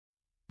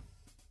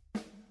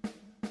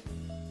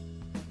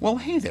Well,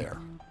 hey there.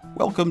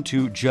 Welcome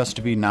to Just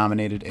to Be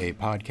Nominated, a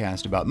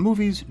podcast about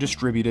movies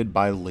distributed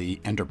by Lee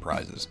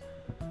Enterprises.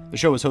 The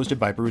show is hosted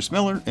by Bruce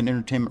Miller, an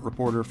entertainment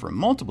reporter for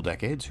multiple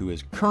decades who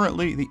is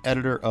currently the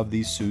editor of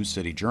the Sioux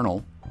City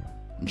Journal,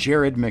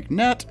 Jared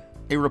McNett,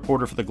 a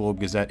reporter for the Globe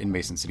Gazette in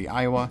Mason City,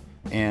 Iowa,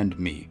 and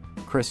me,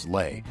 Chris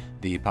Lay,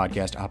 the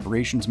podcast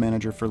operations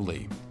manager for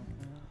Lee.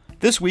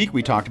 This week,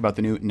 we talked about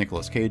the new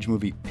Nicolas Cage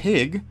movie,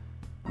 Pig.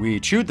 We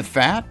chewed the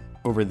fat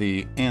over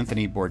the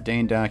Anthony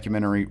Bourdain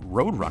documentary,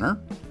 Roadrunner,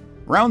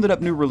 rounded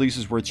up new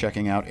releases worth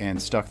checking out,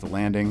 and stuck the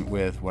landing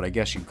with what I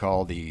guess you'd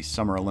call the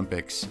Summer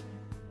Olympics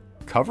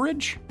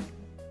coverage?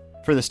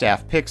 For the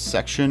staff picks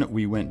section,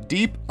 we went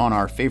deep on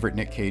our favorite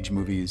Nick Cage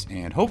movies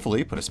and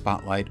hopefully put a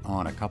spotlight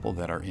on a couple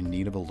that are in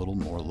need of a little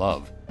more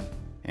love.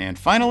 And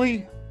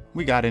finally,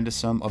 we got into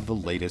some of the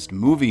latest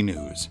movie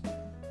news.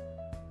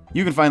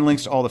 You can find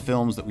links to all the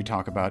films that we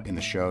talk about in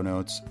the show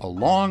notes,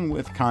 along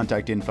with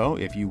contact info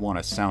if you want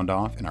to sound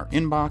off in our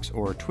inbox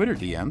or Twitter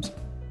DMs.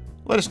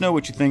 Let us know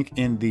what you think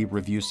in the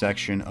review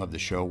section of the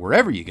show,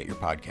 wherever you get your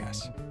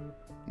podcasts.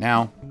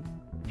 Now,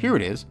 here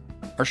it is.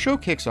 Our show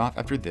kicks off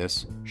after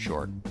this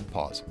short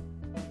pause.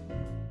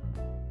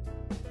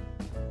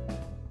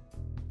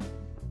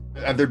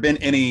 Have there been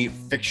any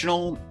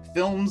fictional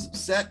films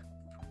set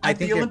at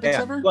the Olympics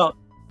ever? Well,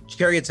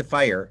 Chariots of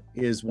Fire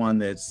is one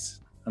that's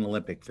an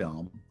Olympic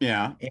film.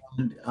 Yeah.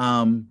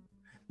 And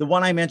the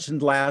one I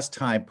mentioned last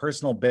time,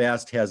 Personal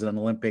Best, has an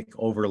Olympic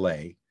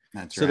overlay.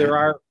 That's so right. There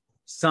are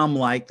some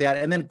like that.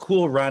 And then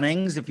Cool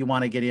Runnings, if you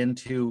want to get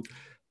into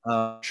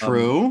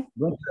True.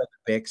 Winter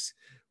Olympics,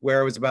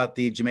 where it was about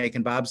the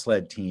Jamaican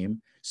bobsled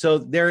team.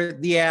 So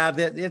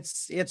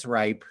it's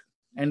ripe.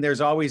 And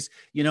there's always,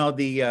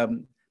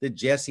 the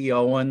Jesse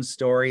Owens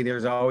story.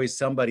 There's always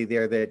somebody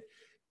there that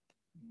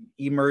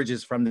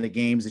emerges from the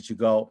games that you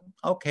go,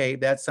 okay,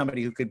 that's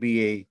somebody who could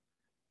be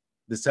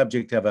the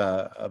subject of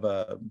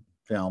a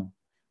film.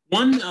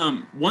 One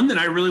that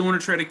I really want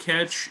to try to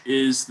catch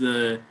is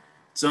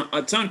it's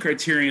on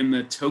Criterion,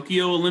 the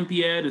Tokyo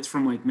Olympiad. It's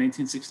from like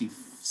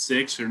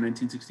 1966 or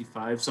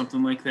 1965,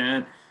 something like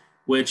that,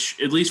 which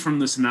at least from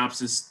the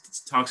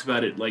synopsis talks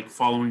about it like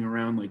following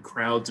around like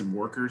crowds and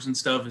workers and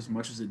stuff as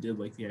much as it did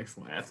like the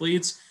actual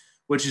athletes,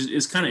 which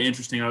is kind of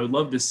interesting. I would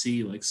love to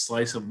see like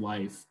slice of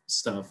life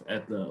stuff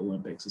at the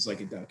Olympics. It's like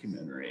a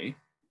documentary.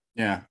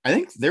 Yeah, I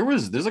think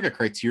there's like a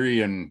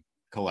Criterion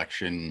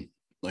collection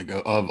like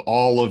of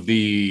all of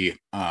the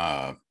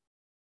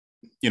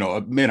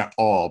maybe not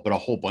all, but a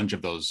whole bunch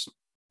of those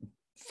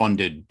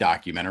funded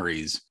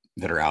documentaries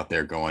that are out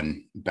there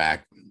going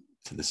back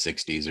to the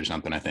 60s or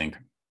something, I think.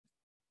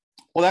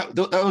 Well,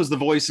 that was the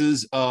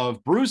voices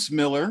of Bruce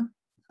Miller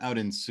out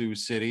in Sioux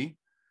City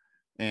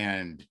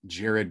and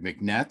Jared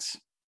McNett,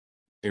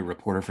 a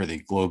reporter for the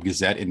Globe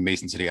Gazette in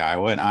Mason City,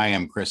 Iowa. And I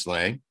am Chris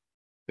Lay,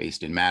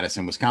 based in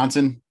Madison,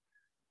 Wisconsin.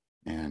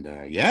 And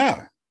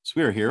so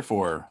we are here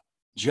for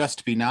Just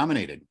to Be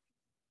Nominated.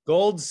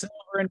 Gold, silver,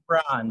 and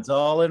bronze,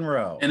 all in a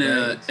row. And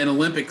an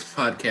Olympics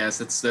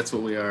podcast. That's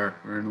what we are.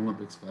 We're an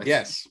Olympics podcast.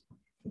 Yes,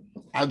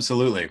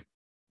 absolutely.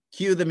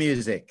 Cue the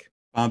music.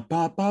 Bet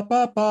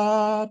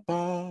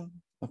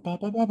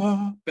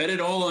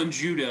it all on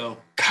judo.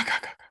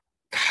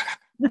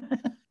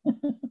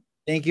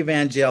 Thank you,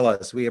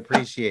 Vangelis. We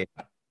appreciate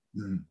it.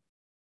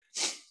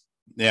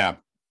 Yeah.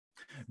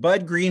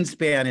 Bud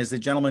Greenspan is the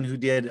gentleman who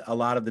did a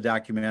lot of the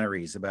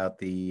documentaries about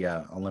the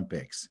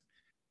Olympics.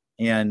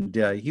 And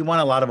he won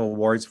a lot of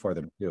awards for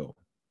them, too.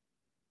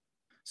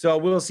 So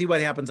we'll see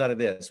what happens out of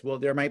this. Well,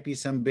 there might be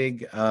some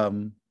big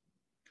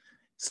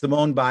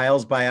Simone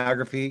Biles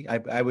biography.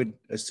 I would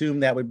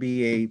assume that would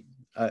be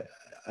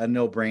a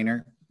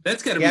no-brainer.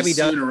 That's got to be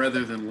sooner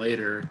rather than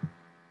later.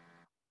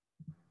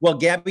 Well,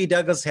 Gabby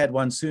Douglas had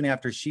one soon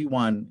after she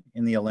won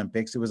in the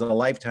Olympics. It was a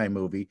Lifetime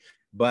movie,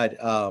 but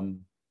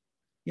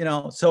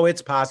so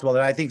it's possible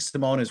that I think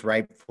Simone is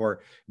ripe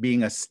for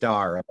being a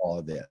star of all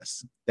of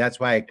this. That's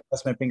why I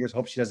cross my fingers,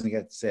 hope she doesn't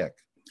get sick.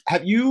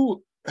 Have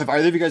either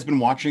of you guys been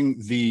watching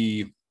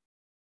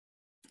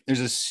there's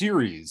a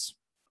series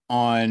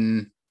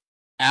on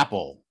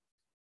Apple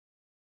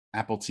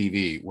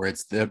TV where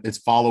it's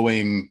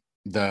following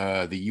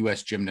the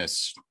US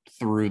gymnasts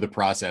through the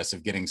process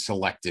of getting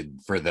selected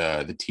for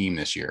the team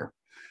this year.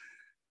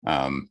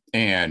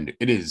 And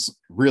it is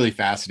really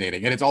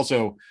fascinating. And it's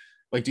also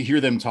like to hear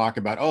them talk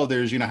about,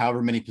 there's,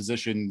 however many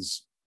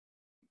positions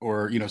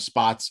or,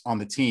 spots on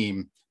the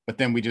team, but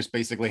then we just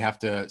basically have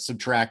to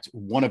subtract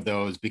one of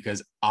those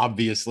because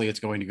obviously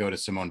it's going to go to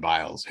Simone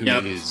Biles, who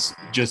is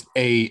just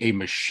a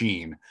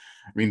machine.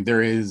 I mean,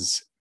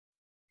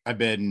 I've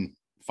been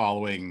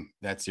following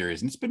that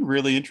series and it's been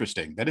really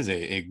interesting. That is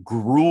a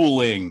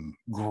grueling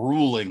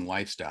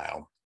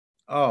lifestyle.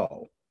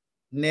 Oh,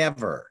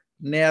 never,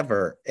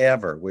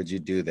 ever would you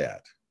do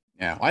that.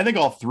 Yeah, I think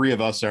all three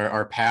of us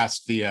are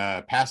past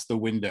the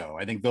window.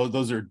 I think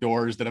those are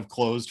doors that have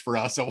closed for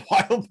us a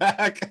while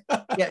back.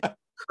 Yeah,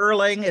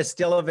 curling is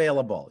still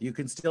available. You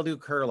can still do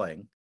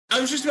curling. I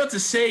was just about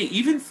to say,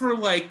 even for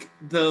like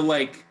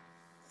the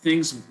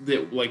things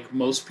that like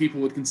most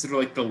people would consider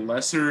like the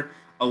lesser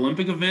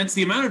Olympic events,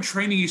 the amount of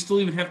training you still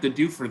even have to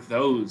do for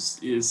those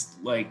is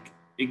like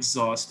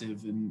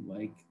exhaustive and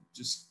like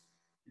just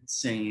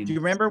insane. Do you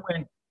remember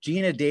when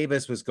Gina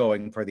Davis was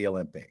going for the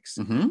Olympics?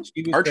 Mhm.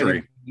 She was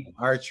Archery.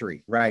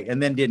 Archery, right,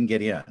 and then didn't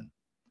get in.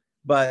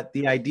 But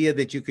the idea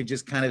that you could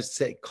just kind of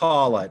say,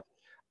 call it,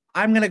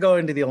 I'm going to go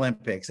into the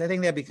Olympics. I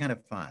think that'd be kind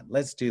of fun.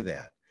 Let's do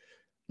that.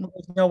 Well,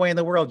 there's no way in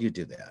the world you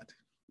do that.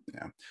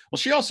 Yeah. Well,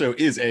 she also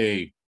is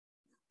a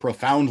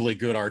profoundly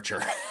good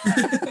archer.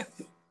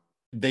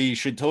 They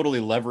should totally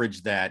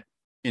leverage that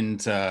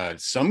into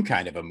some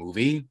kind of a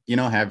movie,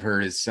 have her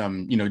as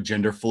some,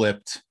 gender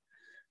flipped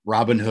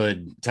Robin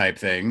Hood type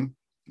thing,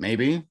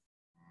 maybe.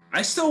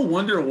 I still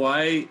wonder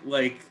why,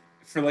 like,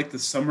 for like the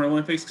Summer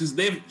Olympics, because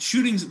they have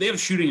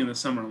shooting in the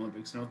Summer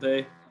Olympics, don't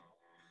they?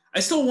 I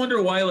still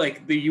wonder why,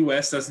 like, the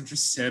U.S. doesn't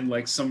just send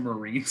like some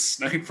Marine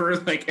sniper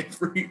like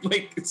every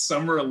like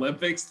Summer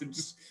Olympics to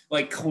just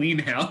like clean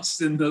house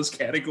in those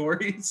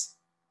categories.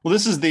 Well,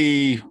 this is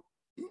the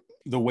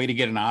way to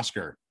get an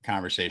Oscar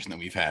conversation that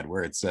we've had,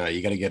 where it's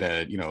you got to get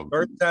a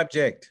short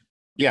subject.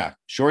 Yeah,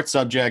 short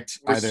subject,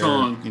 or either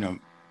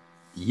song.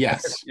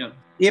 Yes. Yeah.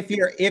 If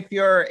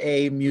you're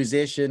a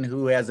musician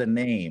who has a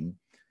name,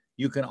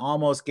 you can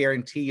almost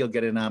guarantee you'll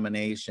get a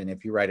nomination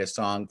if you write a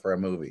song for a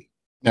movie.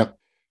 Yep.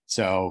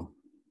 So,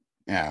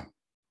 yeah.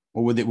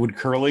 Well, would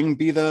curling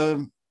be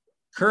the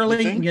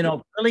curling?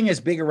 Curling is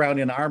big around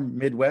in our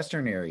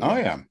Midwestern area. Oh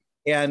yeah,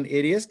 and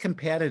it is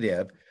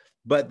competitive,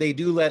 but they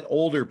do let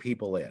older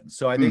people in.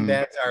 So I think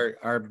that's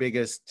our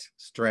biggest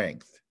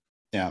strength.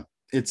 Yeah,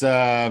 it's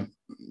a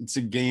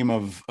game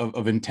of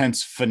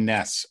intense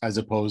finesse as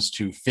opposed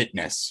to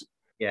fitness.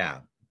 Yeah.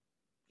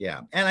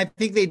 And I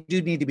think they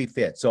do need to be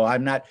fit. So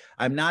I'm not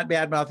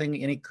bad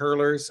mouthing any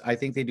curlers. I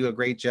think they do a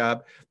great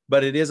job,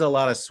 but it is a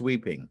lot of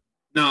sweeping.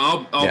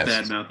 No, I'll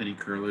badmouth any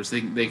curlers. They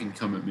can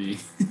come at me.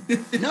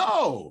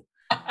 No.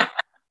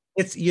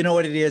 It's,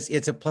 what it is?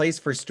 It's a place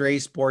for stray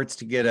sports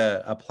to get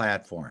a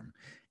platform.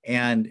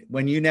 And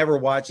when you never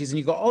watch these and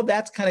you go, oh,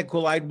 that's kind of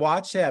cool, I'd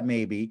watch that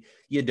maybe.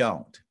 You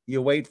don't.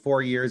 You wait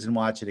 4 years and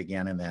watch it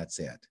again, and that's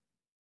it.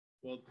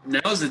 Well,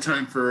 now's the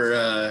time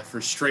for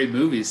stray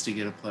movies to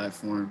get a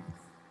platform.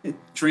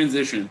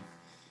 Transition.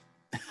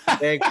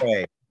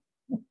 Segue.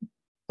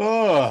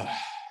 Oh,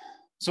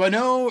 so I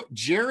know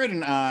Jared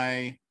and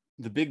I,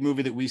 the big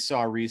movie that we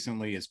saw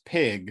recently is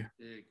Pig.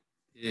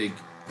 Pig.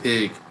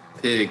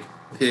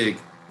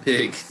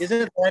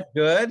 Isn't that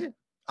good?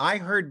 I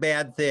heard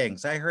bad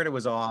things. I heard it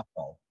was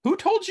awful. Who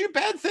told you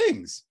bad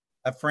things?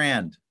 A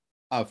friend.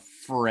 A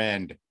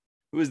friend.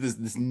 Who is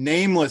this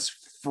nameless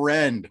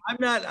friend?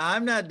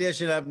 I'm not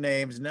dishing up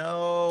names.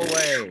 No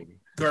way.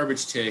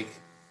 Garbage take.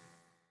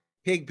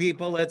 Pig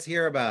people, let's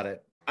hear about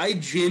it. I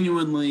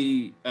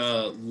genuinely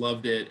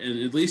loved it,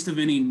 and at least of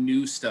any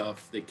new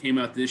stuff that came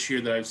out this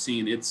year that I've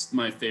seen, it's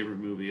my favorite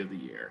movie of the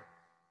year.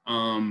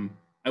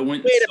 I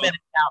went. Wait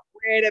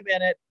a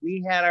minute.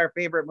 We had our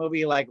favorite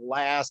movie like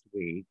last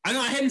week. I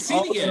know I hadn't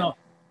seen it yet. No.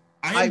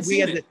 I hadn't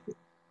seen it.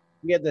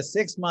 We had the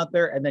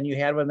 6-monther, and then you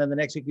had one. And then the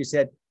next week you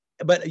said,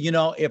 but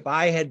if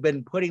I had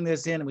been putting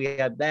this in, we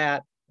had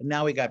that, and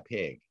now we got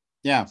Pig.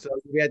 Yeah. So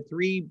we had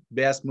 3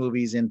 best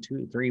movies in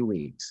 3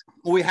 weeks.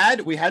 Well, we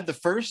had the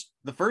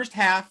first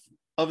half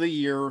of the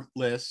year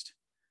list,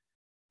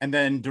 and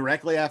then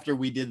directly after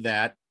we did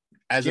that,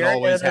 as Jared it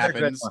always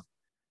happens,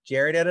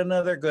 Jared had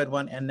another good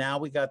one, and now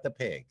we got the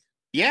Pig.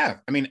 Yeah,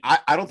 I mean,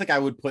 I don't think I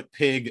would put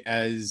Pig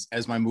as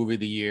my movie of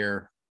the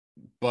year,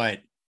 but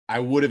I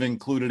would have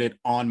included it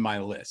on my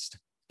list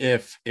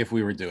if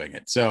we were doing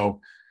it. So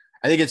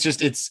I think it's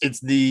just it's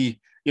the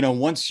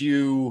once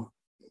you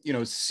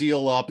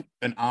seal up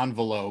an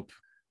envelope,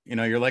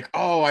 you're like,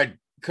 oh, I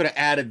could have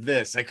added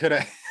this, I could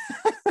have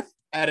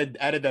added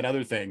that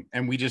other thing,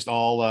 and we just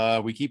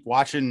all we keep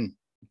watching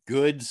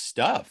good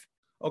stuff.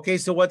 Okay,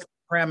 so what's the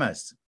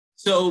premise?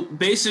 So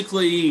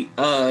basically,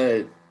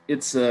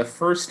 it's a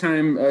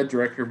first-time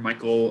director,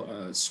 Michael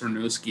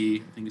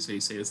Sarnowski, I think is how you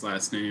say his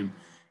last name,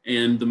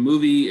 and the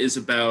movie is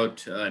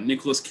about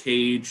Nicolas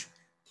Cage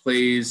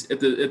plays at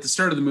the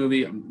start of the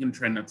movie. I'm gonna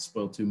try not to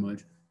spoil too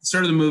much. The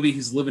start of the movie,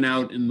 he's living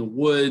out in the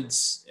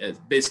woods, as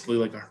basically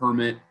like a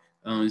hermit.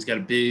 He's got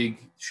a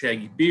big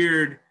shaggy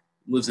beard,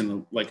 lives in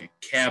a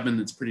cabin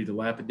that's pretty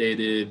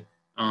dilapidated.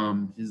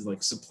 His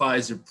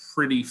supplies are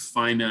pretty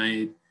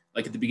finite.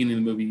 Like at the beginning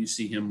of the movie, you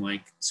see him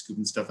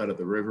scooping stuff out of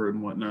the river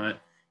and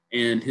whatnot.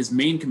 And his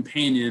main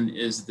companion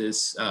is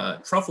this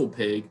truffle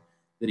pig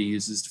that he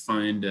uses to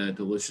find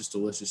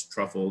delicious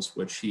truffles,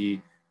 which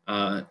he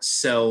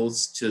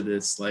sells to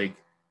this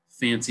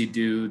fancy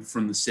dude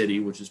from the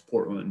city, which is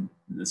Portland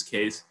in this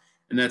case.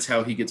 And that's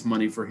how he gets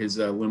money for his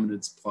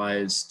limited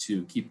supplies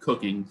to keep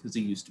cooking, because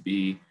he used to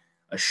be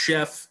a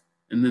chef.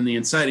 And then the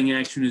inciting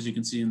action, as you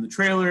can see in the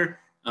trailer,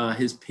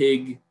 his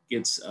pig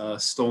gets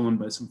stolen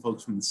by some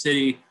folks from the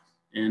city,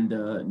 and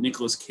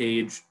Nicolas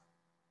Cage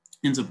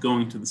ends up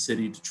going to the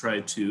city to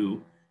try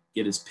to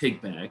get his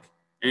pig back.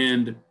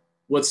 And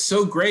what's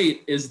so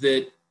great is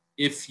that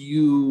if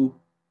you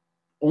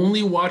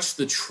only watch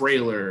the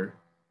trailer,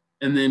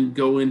 and then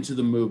go into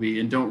the movie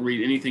and don't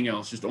read anything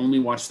else, just only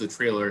watch the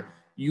trailer,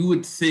 you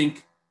would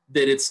think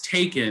that it's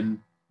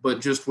Taken, but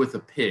just with a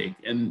pig.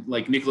 And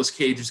like Nicolas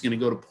Cage is going to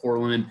go to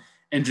Portland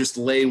and just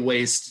lay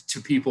waste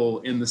to people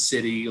in the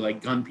city,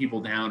 like gun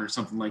people down or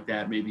something like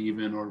that, maybe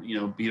even, or, you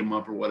know, beat them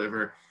up or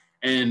whatever.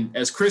 And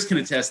as Chris can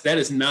attest, that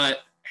is not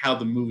how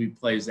the movie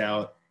plays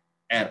out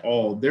at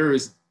all. There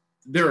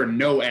are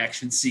no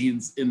action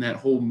scenes in that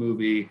whole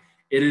movie.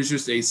 It is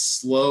just a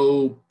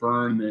slow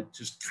burn that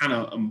just kind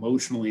of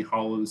emotionally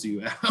hollows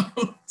you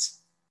out.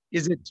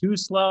 Is it too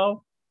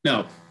slow?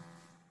 No,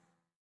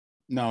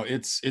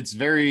 it's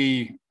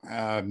very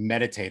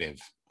meditative,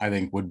 I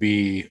think would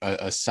be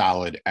a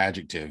solid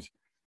adjective.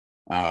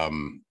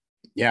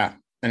 Yeah.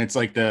 And it's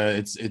like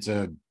it's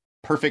a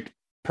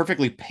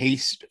perfectly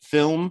paced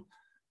film,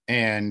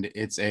 and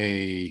it's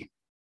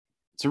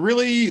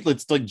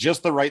like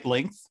just the right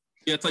length.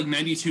 Yeah, it's like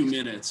 92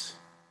 minutes.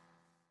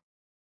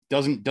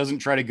 Doesn't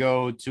try to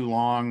go too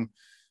long,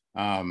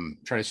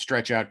 try to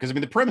stretch out, because I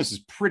mean the premise is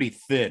pretty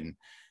thin,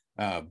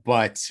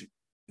 but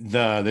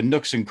the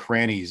nooks and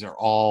crannies are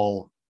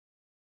all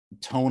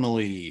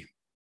tonally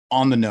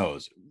on the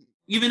nose.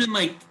 Even in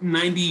like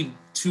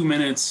 92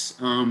 minutes,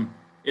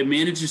 it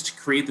manages to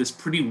create this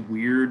pretty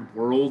weird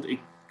world. It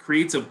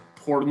creates a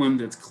Portland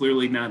that's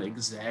clearly not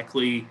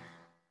exactly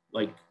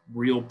like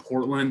real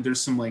Portland.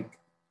 There's some like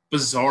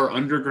bizarre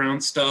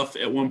underground stuff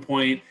at one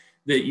point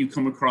that you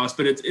come across,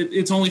 but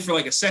it's only for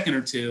like a second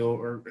or two,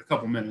 or a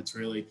couple minutes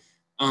really.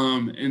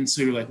 And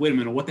so you're like, wait a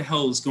minute, what the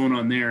hell is going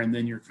on there? And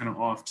then you're kind of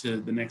off to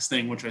the next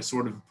thing, which I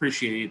sort of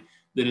appreciate,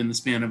 that in the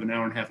span of an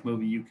hour and a half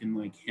movie, you can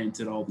like hint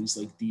at all these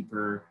like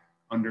deeper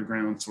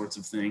underground sorts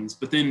of things.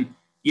 But then,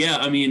 yeah,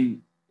 I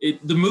mean,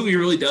 the movie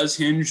really does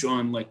hinge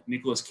on like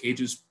Nicolas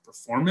Cage's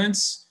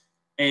performance.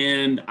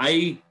 And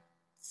I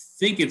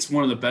think it's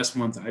one of the best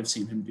ones I've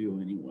seen him do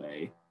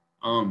anyway.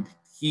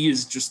 He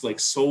is just like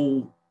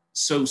so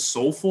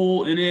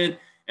soulful in it.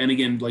 And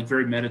again, like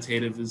very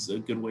meditative is a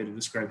good way to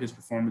describe his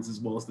performance,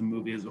 as well as the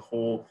movie as a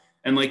whole.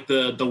 And like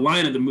the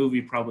line of the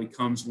movie probably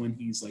comes when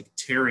he's like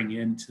tearing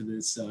into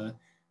this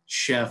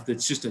chef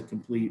that's just a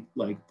complete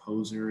like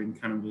poser and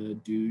kind of a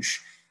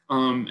douche.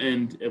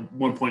 And at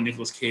one point,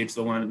 Nicolas Cage,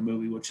 the line of the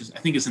movie, which is, I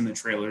think it's in the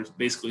trailers,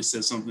 basically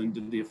says something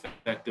to the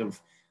effect of,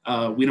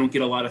 we don't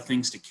get a lot of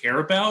things to care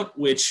about,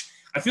 which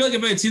I feel like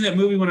if I had seen that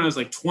movie when I was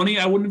like 20,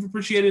 I wouldn't have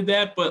appreciated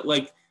that. But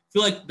like, I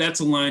feel like that's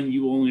a line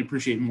you will only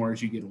appreciate more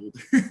as you get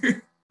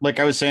older. Like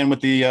I was saying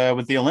with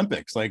the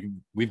Olympics, like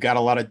we've got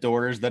a lot of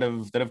doors that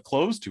have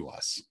closed to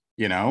us,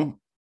 you know,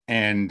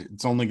 and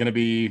it's only going to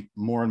be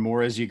more and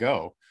more as you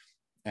go.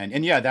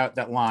 And yeah,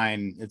 that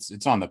line,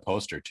 it's on the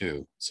poster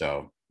too.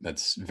 So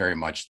that's very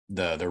much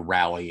the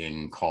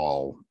rallying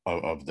call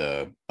of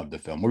the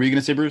film. What were you going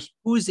to say, Bruce?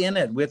 Who's in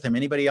it with him?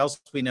 Anybody else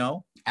we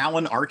know?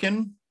 Alan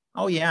Arkin.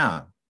 Oh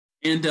yeah.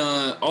 And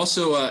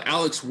also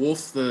Alex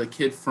Wolff, the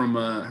kid from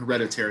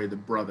Hereditary, the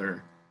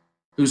brother,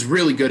 who's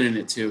really good in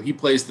it too. He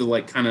plays the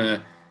like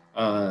kind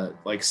of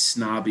like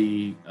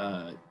snobby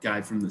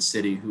guy from the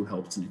city who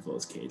helps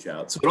Nicolas Cage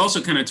out. So it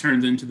also kind of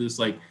turns into this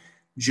like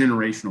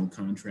generational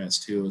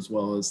contrast too, as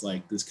well as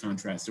like this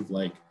contrast of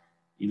like,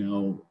 you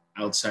know,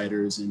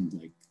 outsiders and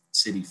like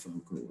city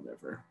folk or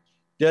whatever.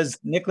 Does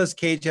Nicolas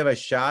Cage have a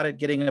shot at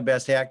getting a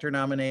Best Actor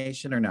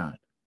nomination or not?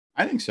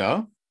 I think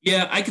so.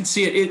 Yeah, I could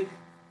see it.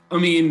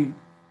 The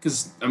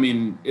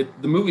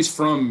movie's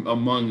from,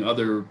 among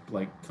other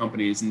like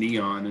companies,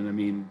 Neon, and I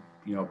mean,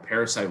 you know,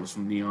 Parasite was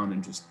from Neon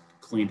and just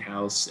cleaned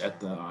house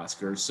at the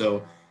Oscars.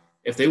 So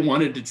if they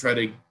wanted to try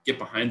to get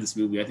behind this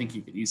movie, I think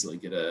you could easily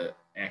get a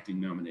acting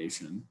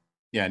nomination.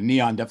 Yeah,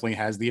 Neon definitely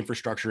has the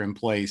infrastructure in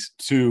place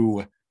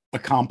to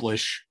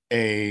accomplish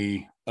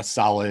a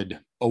solid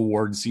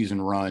award season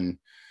run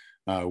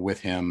with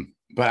him.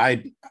 But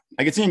I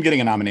could see him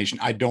getting a nomination.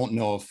 I don't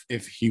know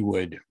if he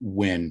would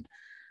win.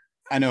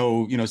 I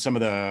know, you know, some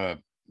of the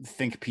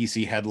Think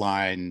PC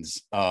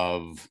headlines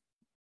of,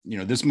 you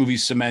know, this movie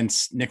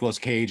cements Nicolas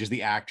Cage as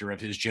the actor of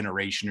his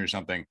generation or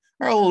something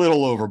are a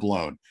little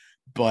overblown,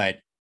 but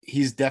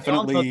he's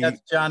definitely,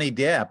 that's Johnny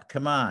Depp.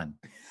 Come on.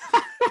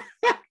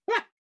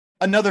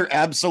 Another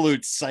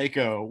absolute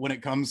psycho when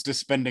it comes to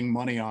spending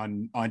money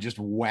on just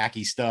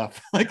wacky stuff.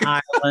 Like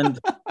Island.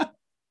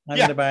 I'm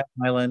gonna buy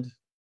Island.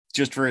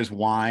 Just for his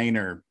wine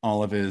or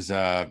all of his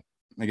I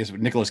guess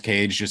Nicolas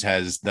Cage just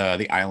has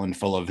the island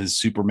full of his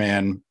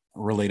Superman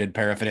related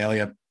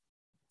paraphernalia.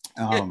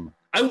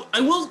 I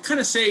will kind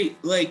of say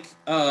like,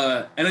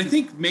 and I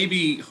think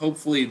maybe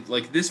hopefully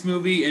like this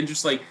movie and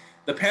just like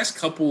the past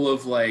couple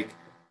of like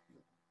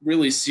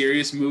really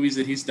serious movies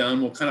that he's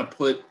done will kind of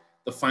put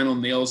the final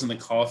nails in the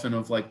coffin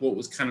of like what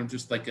was kind of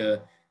just like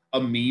a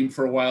meme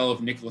for a while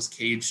of Nicolas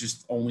Cage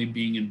just only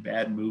being in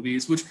bad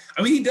movies, which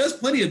I mean, he does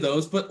plenty of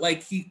those, but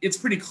like it's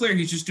pretty clear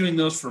he's just doing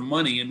those for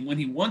money. And when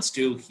he wants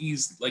to,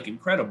 he's like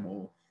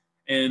incredible.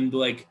 And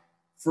like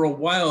for a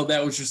while,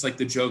 that was just like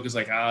the joke is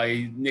like,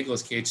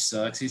 Nicolas Cage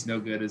sucks. He's no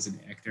good as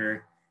an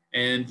actor.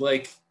 And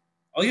like,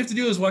 all you have to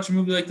do is watch a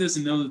movie like this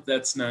and know that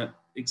that's not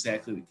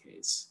exactly the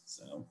case.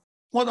 So,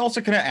 well, it also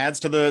kind of adds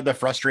to the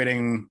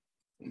frustrating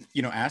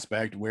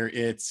aspect where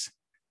it's,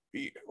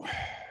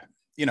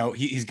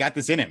 he's got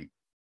this in him.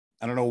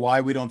 I don't know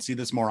why we don't see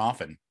this more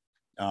often.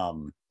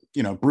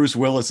 Bruce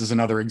Willis is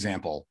another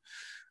example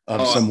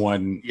of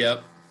someone.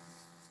 Yep.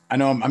 I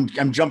know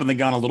I'm jumping the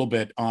gun a little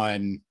bit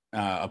on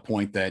a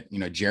point that,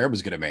 Jared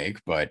was going to make,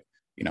 but,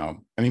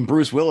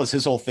 Bruce Willis,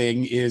 his whole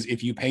thing is,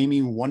 if you pay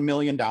me $1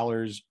 million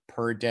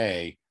per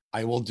day,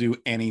 I will do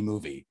any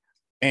movie.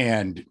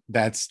 And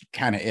that's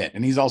kind of it.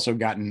 And he's also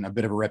gotten a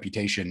bit of a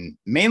reputation,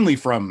 mainly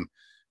from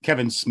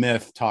Kevin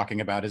Smith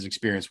talking about his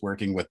experience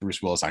working with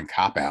Bruce Willis on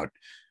Cop Out,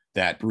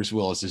 that Bruce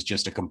Willis is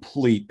just a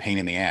complete pain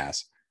in the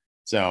ass.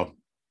 So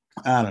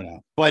I don't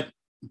know. But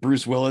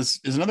Bruce Willis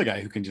is another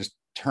guy who can just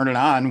turn it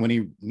on when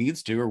he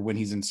needs to, or when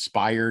he's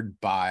inspired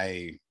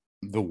by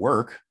the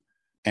work.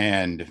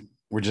 And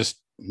we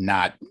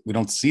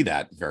don't see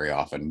that very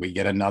often. We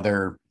get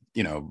another,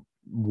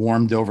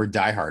 warmed over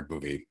Die Hard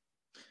movie.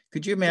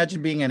 Could you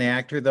imagine being an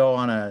actor, though,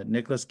 on a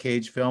Nicolas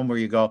Cage film where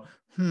you go,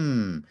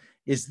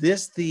 is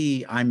this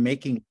the I'm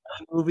making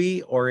a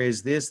movie, or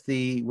is this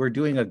the we're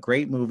doing a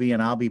great movie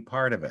and I'll be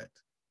part of it?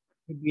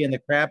 You could be in the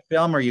crap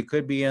film, or you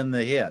could be in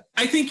the hit.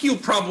 I think you'll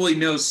probably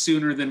know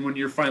sooner than when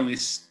you're finally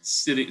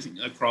sitting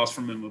across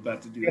from him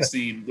about to do a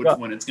scene which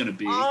one it's going to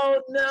be.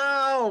 Oh,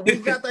 no,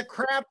 we've got the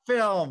crap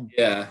film.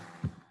 Yeah.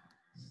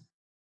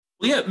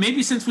 Well, yeah,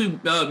 maybe since we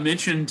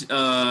mentioned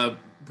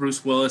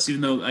Bruce Willis,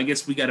 even though I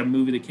guess we got a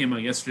movie that came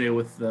out yesterday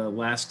with The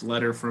Last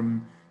Letter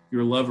from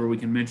Your Lover, we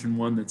can mention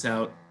one that's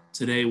out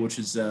today, which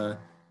is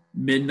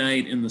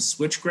Midnight in the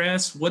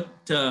Switchgrass.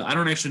 I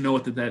don't actually know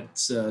what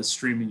that's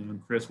streaming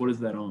on, Chris. What is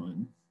that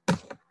on?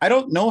 I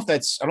don't know I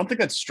don't think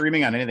that's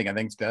streaming on anything. I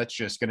think that's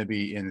just going to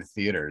be in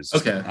theaters.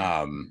 Okay.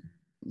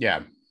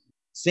 Yeah.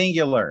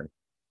 Singular.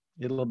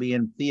 It'll be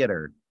in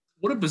theater.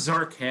 What a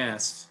bizarre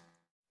cast.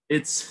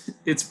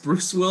 It's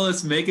Bruce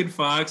Willis, Megan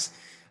Fox,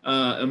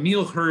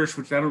 Emile Hirsch,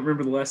 which I don't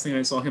remember the last thing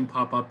I saw him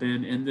pop up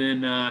in, and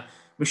then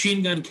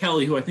Machine Gun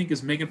Kelly, who I think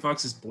is Megan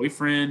Fox's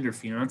boyfriend or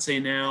fiance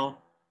now,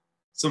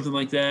 something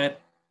like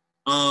that.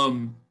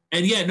 And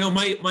yeah, no,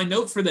 my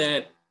note for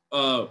that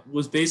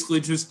was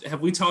basically just,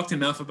 have we talked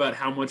enough about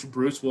how much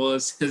Bruce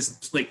Willis has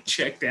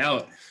checked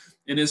out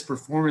in his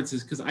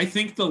performances? Because I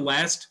think the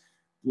last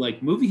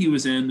movie he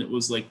was in that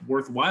was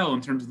worthwhile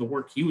in terms of the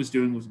work he was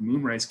doing was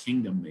Moonrise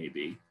Kingdom.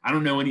 Maybe I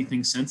don't know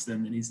anything since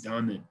then that he's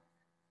done that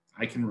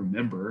I can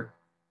remember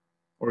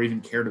or even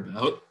cared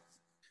about.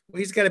 Well,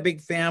 he's got a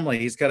big family.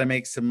 He's got to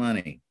make some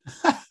money.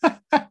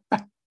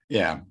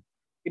 Yeah.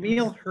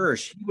 Emile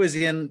Hirsch, he was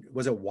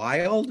it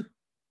Wild?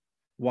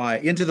 Why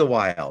Into the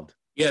Wild?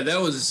 Yeah, that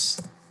was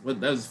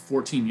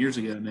 14 years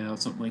ago now,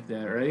 something like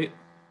that, right?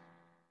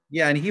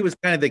 Yeah, and he was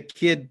kind of the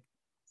kid.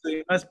 So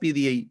he must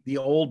be the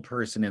old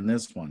person in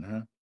this one,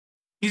 huh?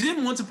 He's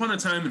in Once Upon a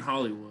Time in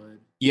Hollywood.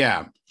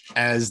 Yeah,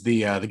 as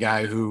the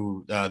guy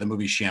who the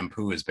movie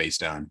Shampoo is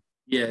based on.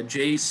 Yeah,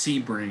 Jay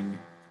Sebring.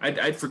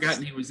 I'd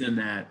forgotten he was in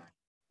that.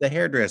 The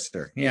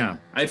hairdresser. Yeah,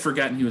 I'd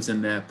forgotten he was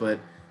in that, but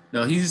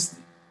no, he's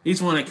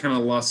one I kind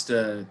of lost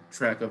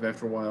track of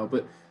after a while.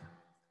 But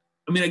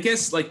I mean, I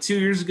guess 2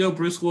 years ago,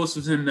 Bruce Willis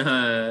was in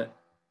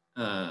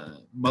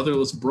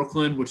Motherless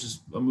Brooklyn, which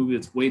is a movie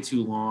that's way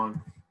too long.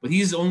 But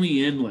he's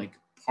only in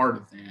part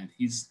of that.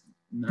 He's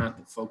not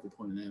the focal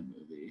point of that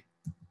movie.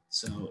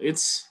 So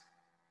it's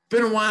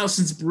been a while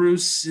since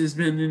Bruce has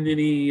been in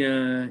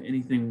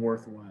anything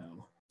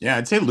worthwhile. Yeah,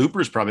 I'd say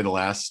Looper's probably the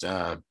last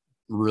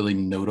really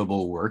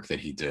notable work that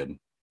he did.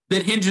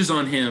 That hinges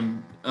on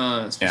him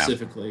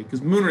specifically,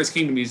 because Moonrise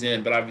Kingdom he's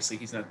in, but obviously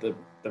he's not the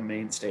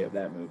mainstay of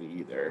that movie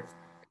either.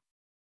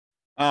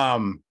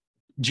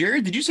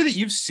 Jared, did you say that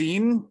you've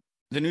seen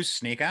the new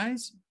Snake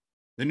Eyes?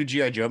 The new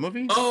G.I. Joe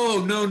movie?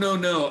 Oh,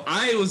 no.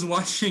 I was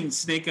watching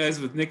Snake Eyes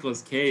with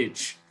Nicolas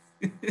Cage.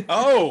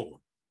 Oh,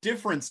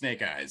 different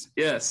Snake Eyes.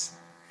 Yes.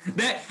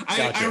 Gotcha.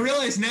 I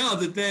realize now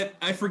that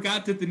I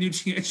forgot that the new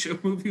G.I. Joe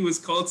movie was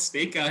called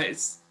Snake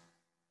Eyes.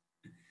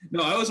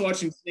 No, I was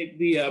watching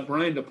the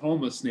Brian De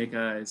Palma Snake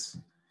Eyes,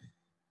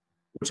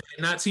 which I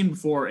had not seen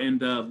before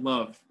and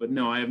loved. But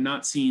no, I have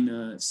not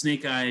seen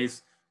Snake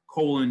Eyes,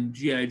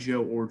 G.I.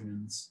 Joe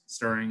Origins,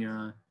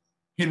 starring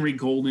Henry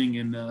Golding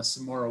and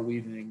Samara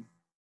Weaving.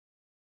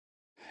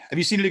 Have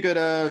you seen any good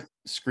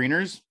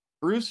screeners,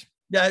 Bruce?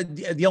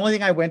 The only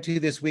thing I went to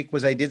this week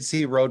was I did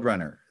see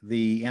Roadrunner,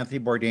 the Anthony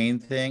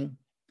Bourdain thing.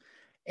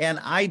 And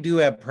I do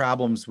have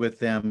problems with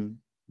them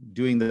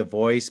doing the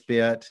voice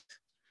bit.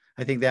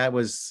 I think that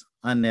was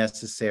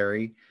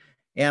unnecessary.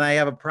 And I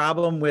have a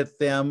problem with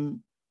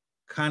them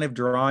kind of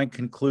drawing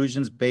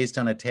conclusions based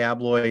on a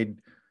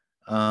tabloid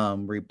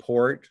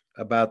report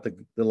about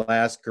the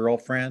last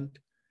girlfriend.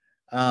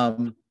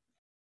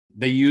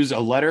 They use a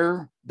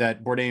letter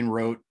that Bourdain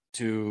wrote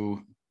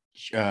to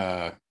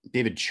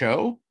David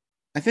Cho,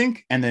 I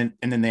think, and then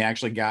they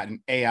actually got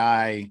an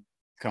AI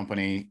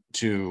company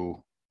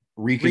to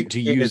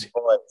use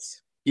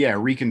voice. Yeah,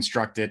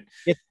 reconstruct it.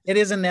 It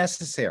isn't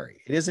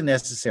necessary. It isn't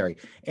necessary.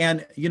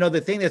 And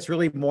the thing that's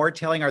really more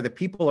telling are the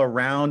people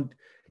around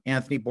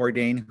Anthony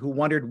Bourdain who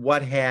wondered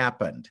what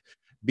happened,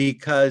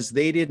 because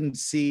they didn't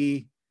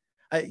see.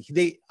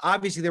 they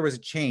obviously there was a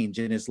change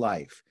in his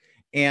life,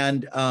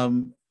 and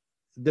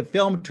the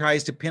film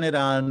tries to pin it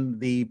on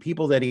the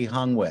people that he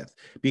hung with,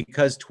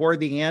 because toward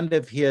the end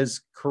of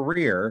his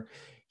career,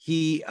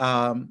 he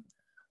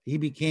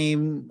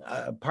became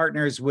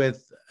partners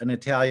with an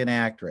Italian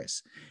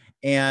actress,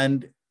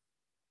 and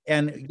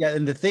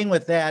the thing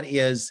with that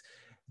is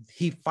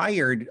he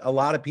fired a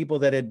lot of people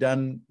that had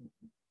done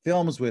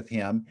films with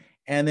him,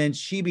 and then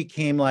she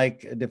became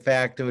like a de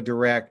facto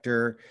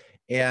director,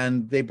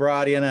 and they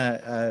brought in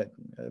a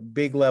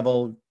big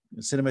level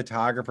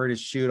cinematographer to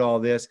shoot all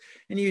this.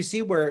 And you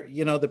see where,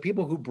 the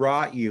people who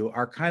brought you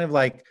are kind of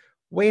like,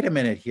 wait a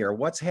minute here,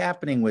 what's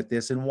happening with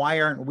this? And why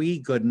aren't we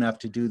good enough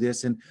to do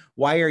this? And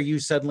why are you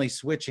suddenly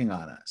switching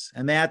on us?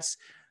 And that's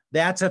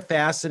a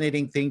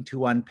fascinating thing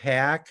to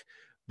unpack,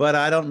 but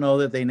I don't know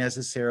that they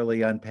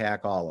necessarily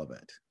unpack all of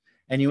it.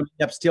 And you end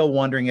up still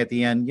wondering at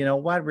the end,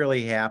 what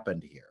really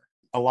happened here?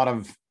 A lot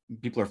of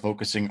people are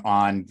focusing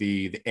on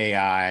the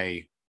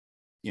AI,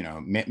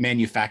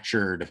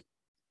 manufactured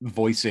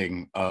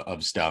voicing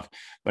of stuff,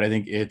 but I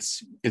think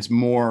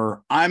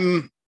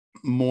I'm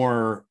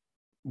more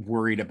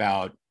worried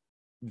about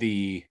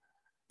the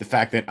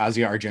fact that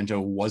Asia Argento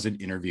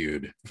wasn't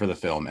interviewed for the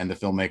film, and the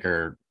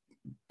filmmaker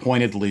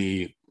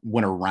pointedly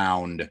went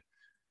around,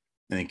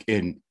 I think,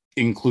 in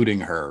including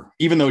her,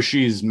 even though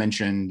she's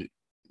mentioned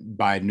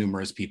by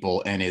numerous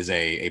people and is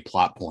a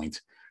plot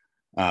point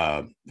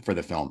for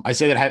the film. I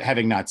say that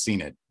having not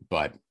seen it,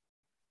 but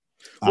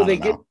they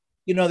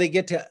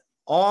get to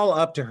all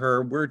up to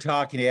her. We're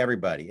talking to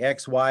everybody.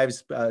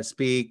 Ex-wives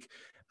speak.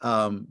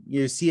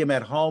 You see him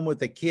at home with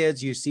the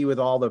kids. You see with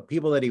all the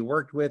people that he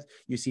worked with.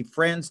 You see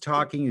friends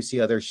talking. You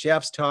see other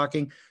chefs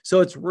talking.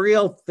 So it's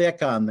real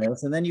thick on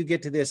this. And then you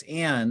get to this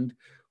end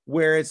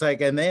where it's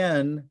like, and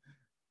then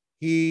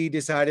he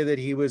decided that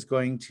he was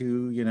going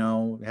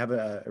to, have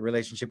a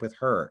relationship with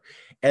her.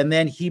 And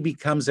then he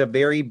becomes a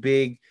very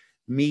big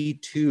Me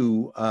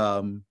Too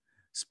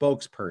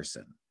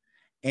spokesperson.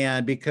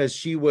 And because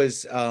she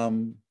was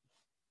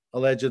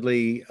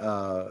allegedly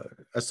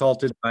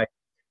assaulted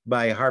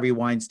by Harvey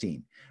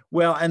Weinstein.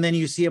 Well, and then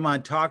you see him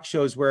on talk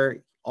shows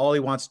where all he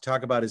wants to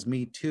talk about is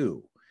Me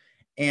Too.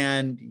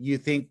 And you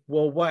think,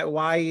 well,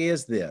 why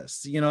is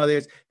this?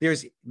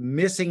 There's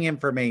missing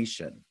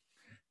information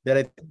that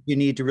I think you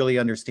need to really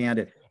understand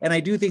it. And I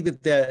do think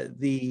that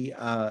the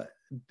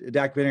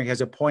documentary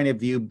has a point of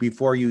view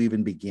before you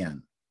even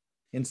begin,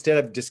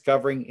 instead of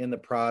discovering in the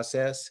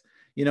process.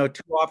 Too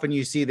often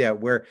you see that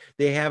where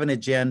they have an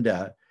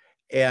agenda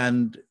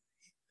and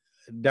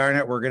darn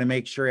it, we're going to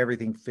make sure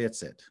everything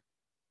fits it.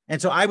 And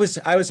so I was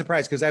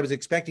surprised, because I was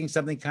expecting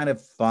something kind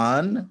of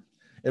fun,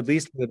 at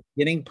least the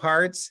beginning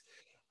parts.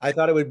 I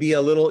thought it would be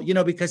a little,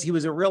 because he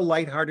was a real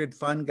lighthearted,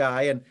 fun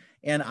guy.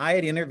 And I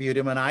had interviewed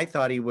him and I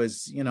thought he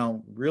was,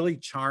 really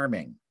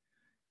charming.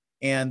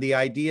 And the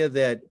idea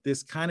that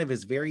this kind of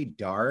is very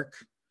dark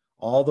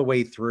all the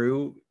way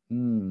through.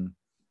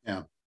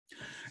 Yeah.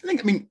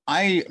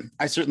 I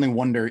certainly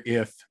wonder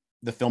if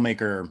the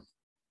filmmaker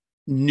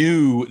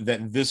knew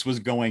that this was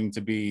going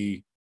to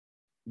be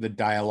the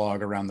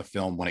dialogue around the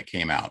film when it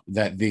came out,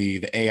 that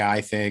the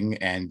AI thing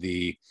and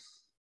the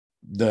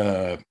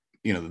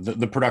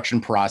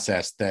production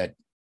process that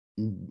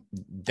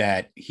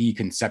he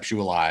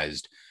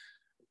conceptualized,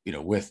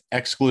 with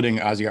excluding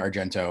Asia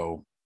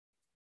Argento.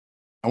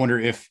 I wonder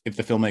if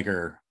the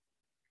filmmaker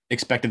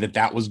expected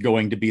that was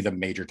going to be the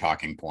major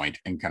talking point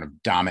and kind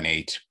of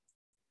dominate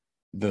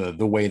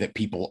the way that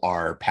people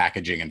are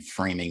packaging and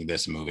framing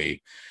this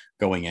movie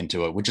going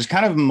into it, which is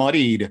kind of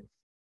muddied.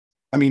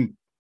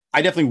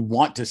 I definitely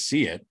want to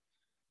see it,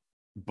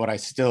 but I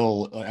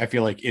feel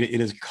like it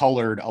has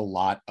colored a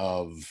lot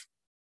of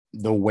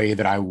the way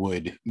that I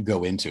would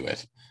go into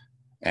it.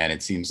 And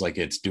it seems like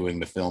it's doing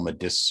the film a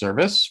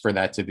disservice for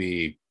that to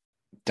be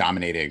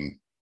dominating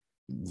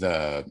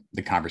the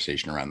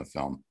conversation around the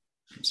film.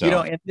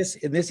 So, in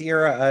this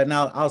era, and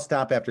I'll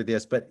stop after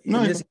this, but in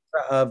this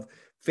era of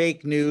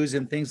fake news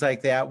and things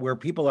like that, where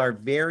people are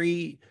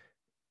very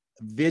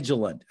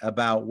vigilant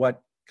about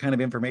what kind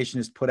of information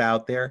is put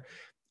out there,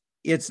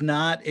 it's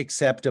not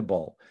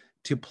acceptable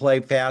to play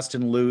fast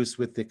and loose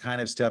with the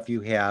kind of stuff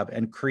you have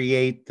and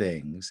create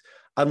things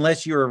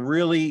unless you're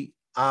really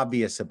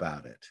obvious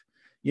about it.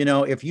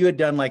 If you had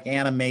done like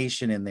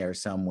animation in there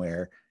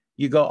somewhere,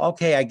 you go,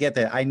 okay, I get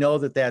that. I know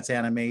that that's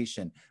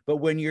animation. But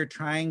when you're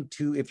trying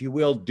to, if you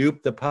will,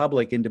 dupe the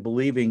public into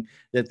believing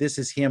that this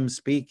is him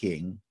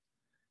speaking,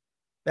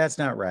 that's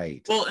not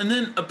right. Well, and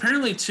then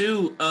apparently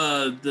too,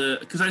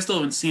 because I still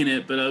haven't seen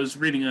it, but I was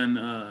reading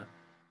an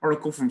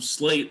article from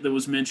Slate that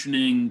was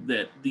mentioning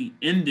that the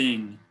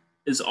ending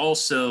is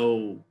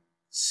also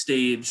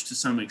staged to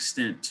some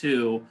extent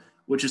too,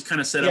 which is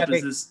kind of set up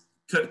as this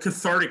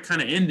cathartic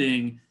kind of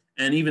ending.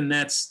 And even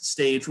that's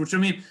staged, which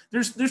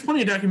there's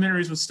plenty of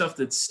documentaries with stuff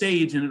that's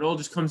staged, and it all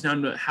just comes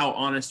down to how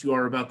honest you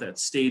are about that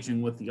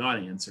staging with the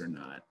audience or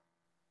not.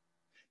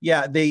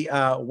 Yeah,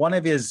 one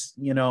of his,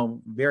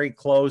 very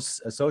close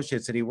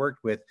associates that he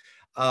worked with,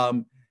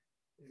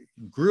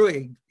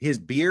 his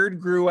beard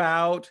grew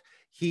out.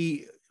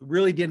 He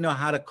really didn't know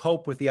how to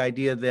cope with the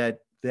idea that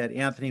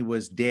Anthony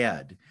was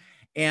dead.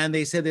 And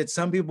they said that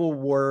some people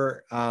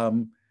were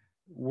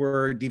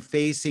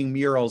defacing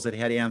murals that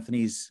had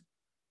Anthony's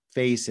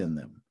face in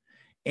them.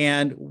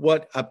 And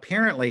what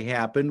apparently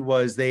happened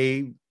was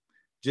the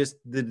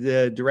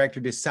director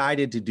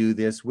decided to do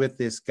this with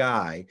this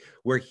guy,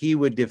 where he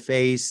would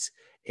deface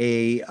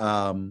a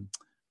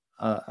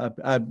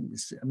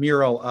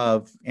mural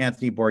of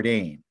Anthony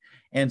Bourdain.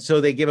 And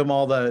so they give him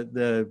all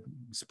the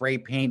spray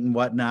paint and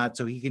whatnot,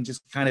 so he can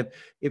just kind of,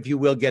 if you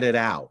will, get it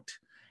out.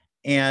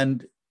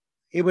 And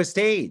it was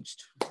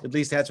staged. At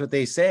least that's what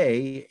they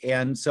say.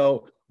 And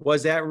so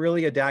was that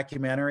really a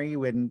documentary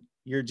when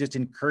you're just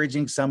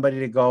encouraging somebody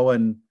to go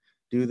and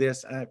do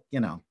this?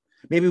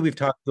 Maybe we've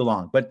talked too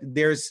long, but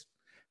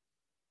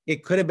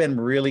it could have been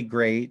really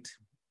great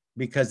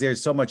because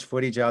there's so much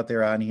footage out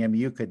there on him.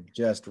 You could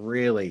do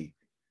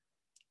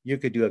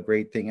a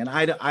great thing. And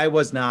I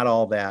was not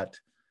all that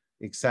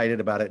excited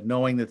about it,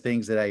 knowing the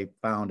things that I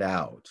found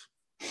out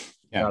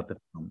about the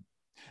film.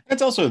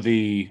 That's also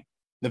the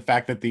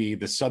fact that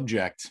the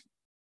subject,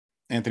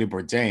 Anthony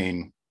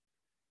Bourdain,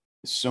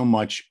 so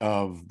much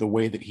of the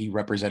way that he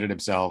represented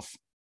himself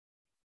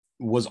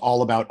was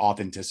all about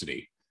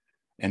authenticity.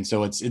 And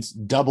so it's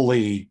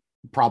doubly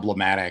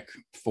problematic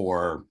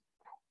for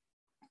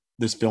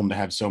this film to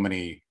have so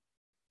many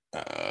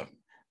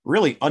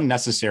really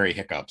unnecessary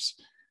hiccups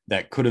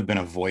that could have been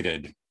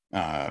avoided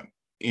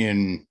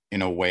in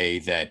a way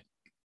that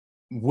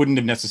wouldn't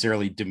have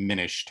necessarily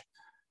diminished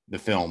the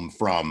film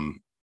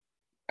from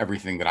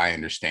everything that I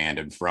understand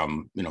and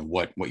from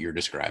what you're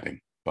describing.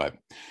 But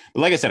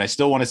like I said, I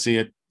still want to see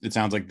it. It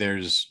sounds like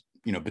there's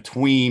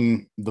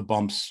between the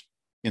bumps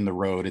in the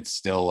road, it's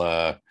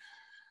still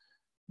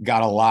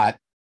got a lot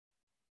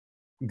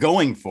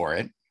going for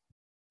it.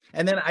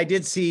 And then I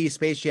did see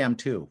Space Jam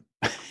 2.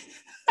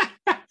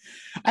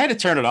 I had to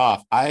turn it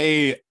off.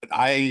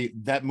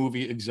 That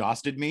movie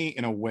exhausted me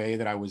in a way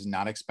that I was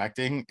not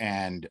expecting,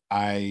 and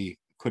I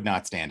could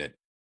not stand it.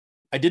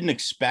 I didn't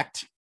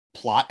expect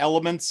plot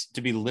elements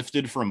to be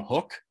lifted from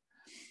Hook,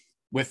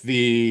 with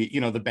the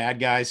bad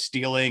guy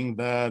stealing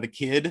the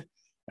kid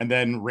and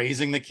then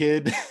raising the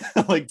kid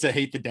like to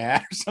hate the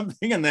dad or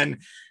something, and then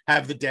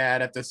have the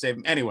dad have to save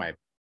him. Anyway.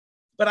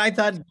 But I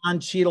thought Don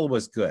Cheadle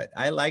was good.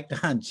 I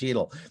liked Don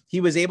Cheadle. He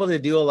was able to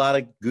do a lot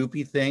of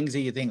goofy things that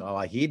you think, oh,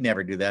 he'd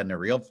never do that in a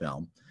real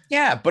film.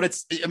 Yeah,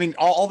 but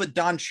all that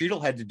Don Cheadle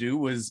had to do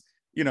was,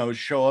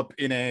 show up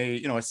in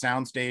a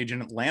soundstage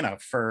in Atlanta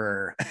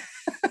for,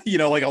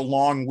 like a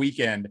long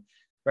weekend.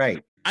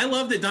 Right. I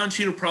love that Don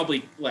Cheadle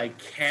probably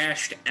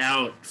cashed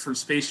out for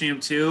Space Jam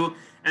 2,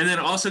 and then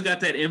also got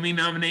that Emmy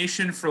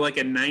nomination for a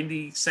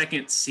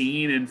 90-second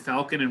scene in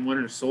Falcon and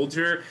Winter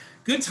Soldier.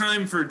 Good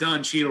time for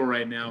Don Cheadle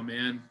right now,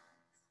 man.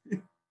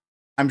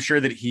 I'm sure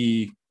that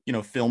he,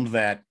 filmed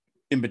that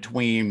in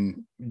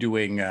between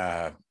doing,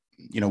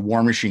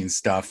 War Machine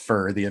stuff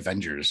for the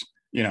Avengers,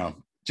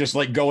 just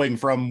going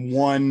from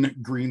one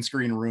green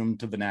screen room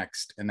to the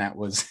next. And that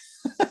was,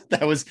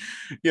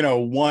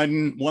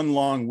 one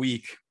long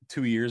week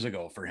 2 years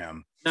ago for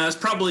him. No, it's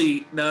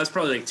probably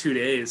 2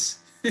 days.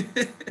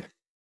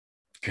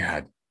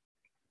 God,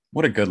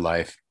 what a good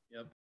life.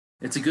 Yep.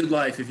 It's a good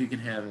life if you can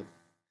have it.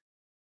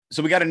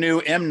 So we got a new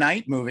M.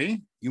 Night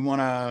movie. You want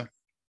to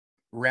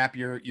wrap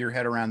your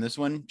head around this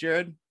one,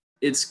 Jared?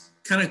 It's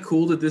kind of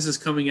cool that this is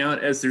coming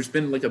out, as there's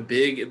been a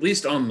big, at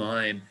least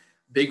online,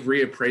 big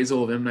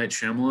reappraisal of M. Night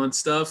Shyamalan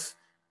stuff.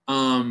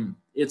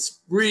 It's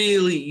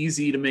really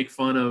easy to make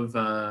fun of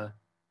The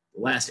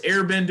Last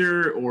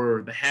Airbender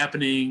or The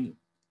Happening,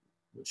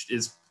 which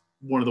is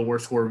one of the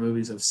worst horror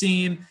movies I've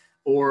seen,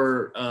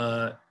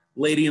 or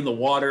Lady in the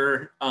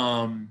Water.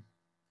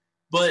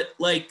 But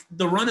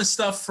the run of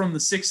stuff from The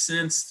Sixth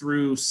Sense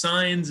through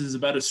Signs is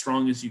about as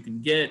strong as you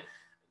can get,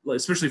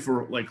 especially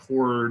for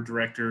horror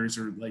directors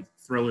or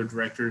thriller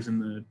directors in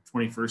the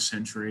 21st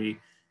century.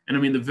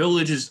 And The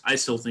Village is, I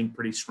still think,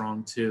 pretty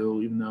strong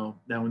too, even though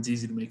that one's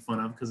easy to make fun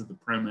of because of the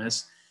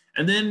premise.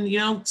 And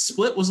then,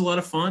 Split was a lot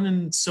of fun,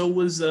 and so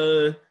was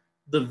The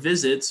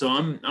Visit. So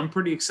I'm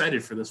pretty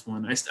excited for this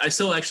one. I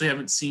still actually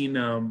haven't seen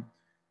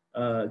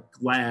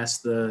Glass,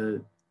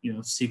 the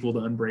sequel to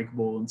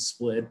Unbreakable and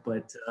Split,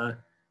 but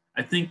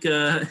I think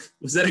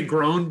was that a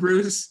groan,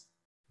 Bruce?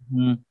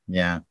 Mm-hmm.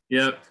 Yeah.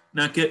 Yep,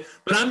 not good.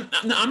 But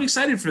I'm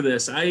excited for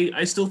this.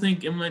 I still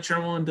think M. Night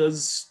Shyamalan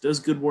does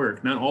good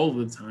work. Not all of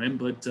the time,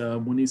 but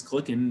when he's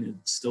clicking,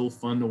 it's still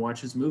fun to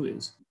watch his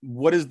movies.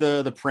 What is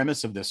the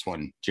premise of this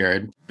one,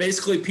 Jared?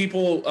 Basically,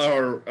 people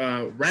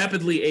are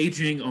rapidly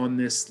aging on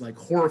this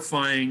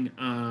horrifying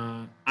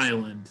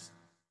island.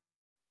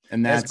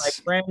 And that's,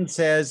 as my friend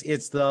says,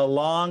 it's the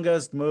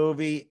longest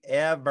movie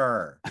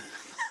ever.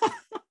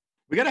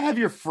 We got to have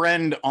your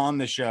friend on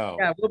the show.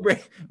 Yeah, we'll bring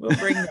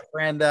the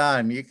friend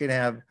on. You can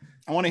have.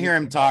 I want to hear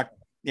him talk.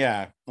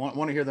 Yeah, I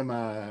want to hear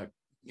them.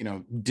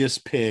 Diss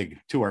Pig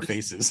to our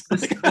faces.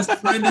 The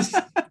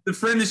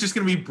friend is just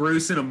going to be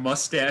Bruce in a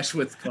mustache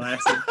with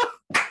glasses.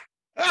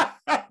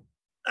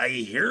 I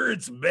hear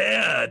it's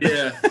bad.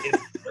 Yeah,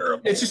 it's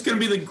terrible. It's just going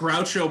to be the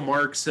Groucho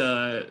Marx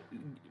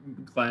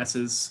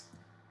classes.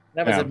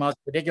 That was the most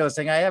ridiculous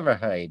thing I ever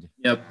heard.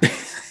 Yep.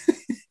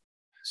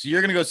 So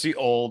you're gonna go see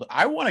Old.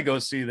 I want to go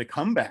see The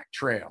Comeback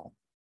Trail,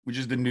 which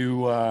is the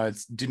new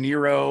it's De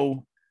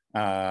Niro,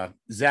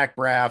 Zach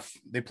Braff.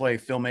 They play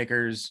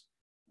filmmakers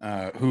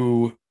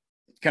who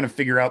kind of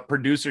figure out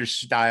producer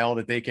style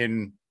that they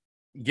can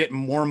get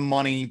more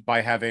money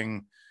by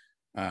having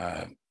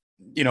a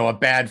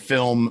bad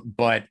film,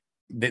 but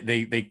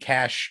they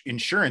cash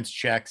insurance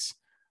checks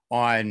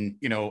on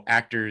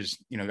actors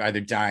either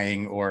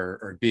dying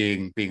or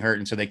being hurt,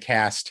 and so they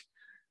cast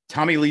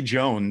Tommy Lee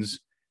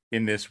Jones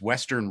in this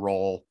Western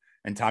role,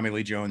 and Tommy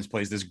Lee Jones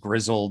plays this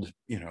grizzled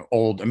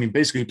old,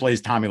 basically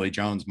plays Tommy Lee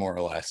Jones more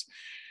or less,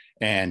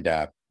 and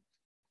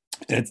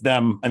it's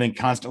them, I think,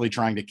 constantly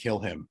trying to kill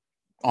him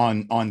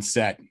on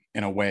set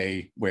in a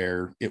way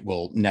where it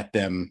will net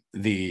them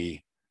the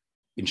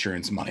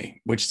insurance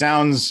money, which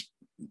sounds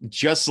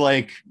just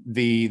like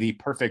the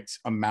perfect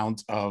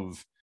amount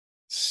of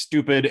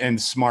stupid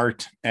and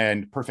smart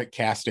and perfect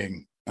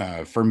casting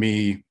for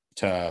me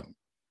to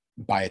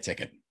buy a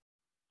ticket.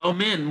 Oh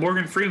man,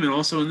 Morgan Freeman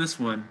also in this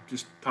one,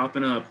 just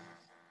popping up.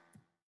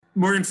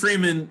 Morgan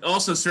Freeman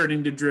also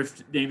starting to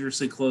drift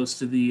dangerously close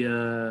to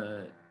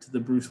the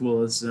Bruce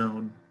Willis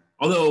zone.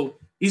 Although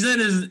he's not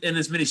in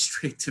as many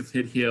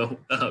straight-to-video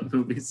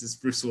movies as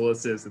Bruce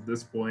Willis is at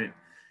this point.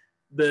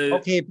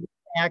 Okay,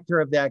 actor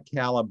of that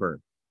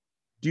caliber,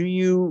 do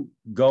you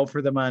go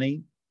for the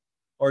money,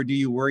 or do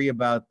you worry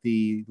about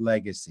the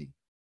legacy?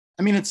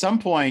 At some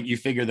point, you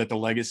figure that the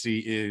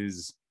legacy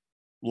is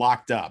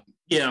locked up.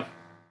 Yeah.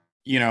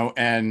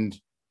 And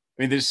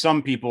there's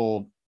some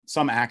people,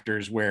 some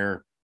actors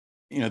where,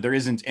 there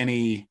isn't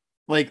any,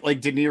 like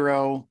De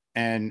Niro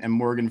and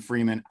Morgan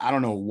Freeman. I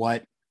don't know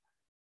what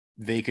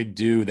they could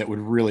do that would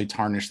really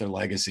tarnish their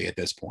legacy at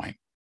this point.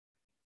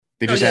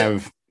 They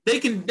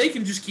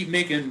can just keep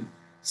making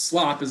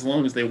slop as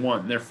long as they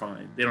want, and they're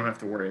fine. They don't have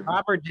to worry about it.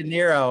 Robert De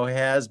Niro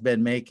has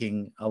been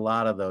making a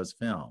lot of those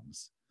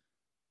films.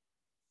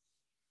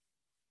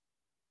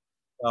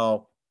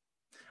 So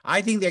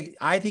I think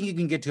you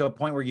can get to a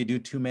point where you do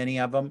too many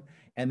of them,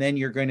 and then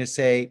you're going to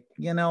say,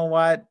 you know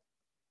what?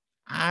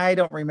 I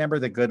don't remember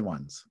the good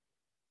ones.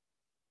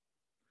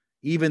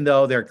 Even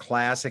though they're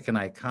classic and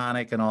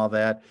iconic and all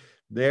that,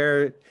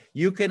 I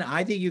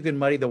think you can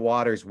muddy the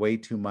waters way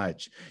too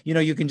much.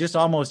 You can just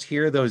almost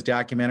hear those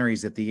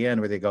documentaries at the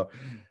end where they go,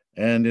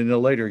 and in the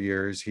later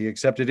years, he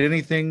accepted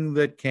anything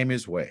that came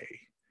his way.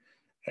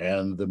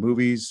 And the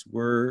movies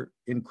were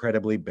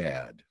incredibly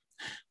bad.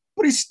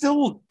 But he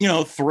still,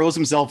 throws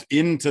himself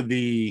into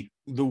the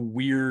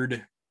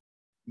weird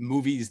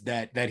movies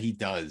that he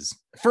does,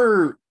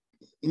 for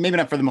maybe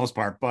not for the most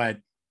part, but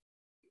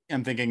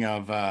I'm thinking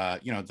of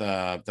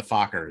the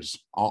Fockers,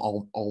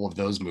 all of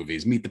those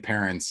movies, Meet the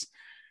Parents.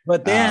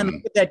 But then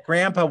look at that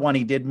grandpa one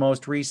he did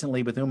most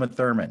recently with Uma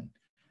Thurman.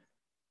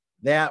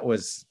 That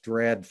was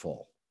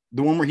dreadful.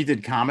 The one where he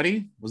did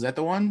comedy, was that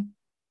the one?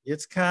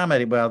 It's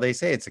comedy. Well, they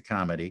say it's a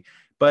comedy,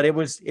 but it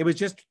was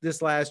just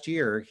this last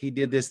year. He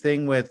did this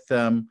thing with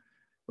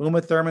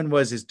Uma Thurman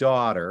was his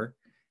daughter,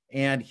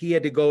 and he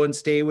had to go and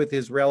stay with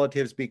his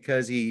relatives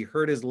because he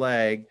hurt his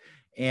leg,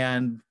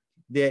 and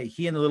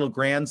he and the little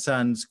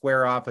grandson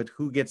square off at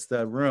who gets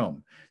the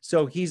room.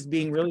 So he's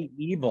being really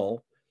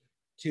evil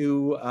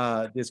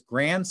to this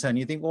grandson.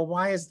 You think, well,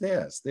 why is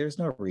this? There's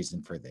no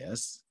reason for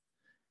this.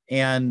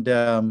 And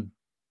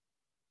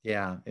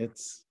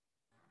it's.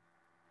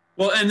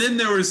 Well, and then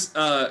there was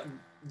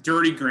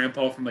Dirty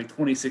Grandpa from like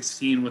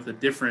 2016 with a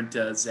different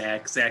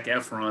Zac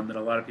Efron that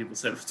a lot of people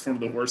said was one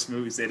of the worst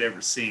movies they'd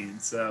ever seen.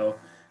 So,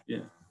 yeah.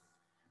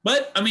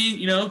 But,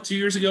 2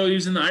 years ago, he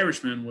was in The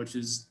Irishman, which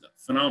is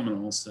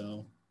phenomenal.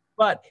 So,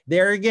 but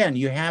there again,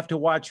 you have to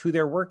watch who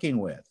they're working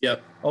with.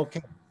 Yep.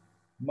 Okay.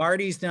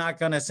 Marty's not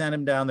going to send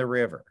him down the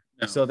river.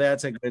 No. So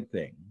that's a good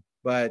thing.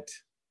 But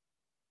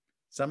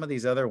some of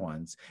these other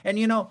ones, and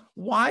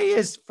why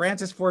is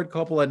Francis Ford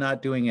Coppola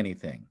not doing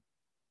anything?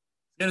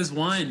 Got his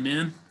wine,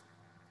 man.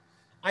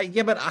 I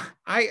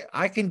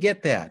can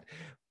get that,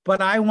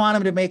 but I want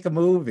him to make a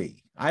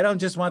movie. I don't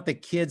just want the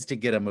kids to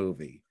get a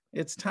movie.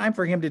 It's time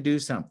for him to do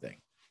something.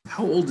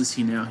 How old is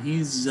he now?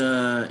 He's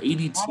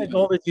 82. Not as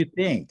old as you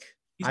think.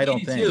 He's I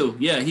don't 82. think.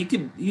 Yeah, he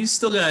could. He's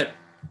still got.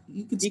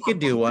 He could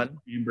do one.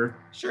 Chamber.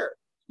 Sure.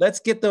 Let's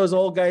get those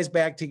old guys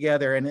back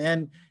together and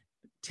then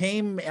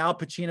tame Al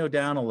Pacino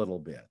down a little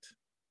bit.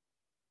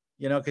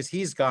 Because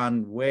he's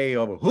gone way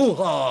over.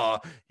 Hoo-ha!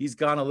 He's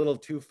gone a little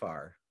too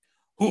far.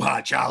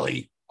 Hoo-ha,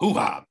 Charlie.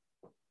 Hoo-ha.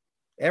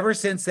 Ever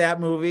since that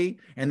movie,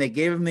 and they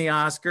gave him the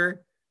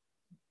Oscar,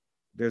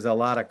 there's a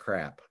lot of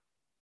crap.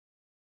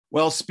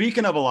 Well,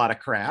 speaking of a lot of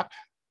crap,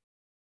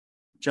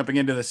 jumping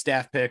into the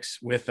staff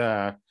picks with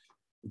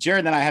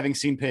Jared and I having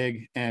seen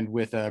Pig, and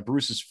with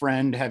Bruce's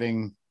friend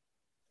having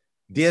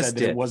said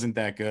that it wasn't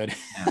that good.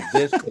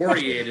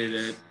 Excoriated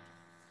it.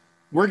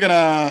 We're going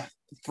to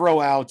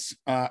throw out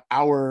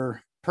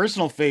our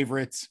personal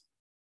favorites,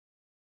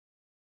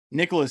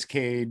 Nicolas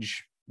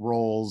Cage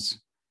roles,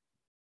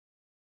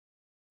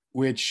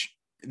 which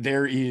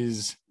there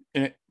is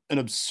an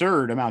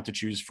absurd amount to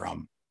choose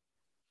from.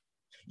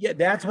 Yeah,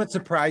 that's what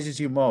surprises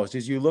you most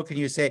is you look and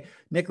you say,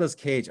 Nicolas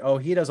Cage, oh,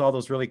 he does all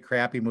those really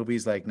crappy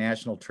movies like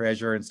National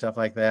Treasure and stuff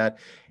like that.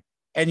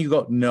 And you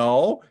go,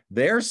 no,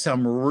 there's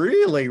some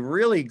really,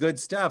 really good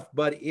stuff,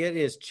 but it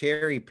is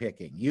cherry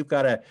picking. You've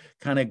got to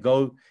kind of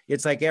go,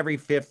 it's like every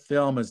fifth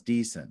film is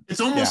decent.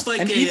 It's almost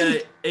like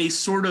a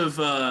sort of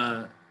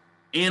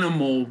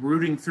animal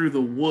rooting through the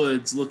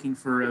woods looking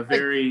for a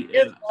very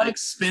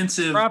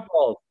expensive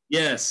truffles.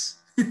 Yes.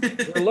 We're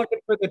looking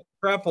for the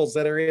truffles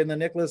that are in the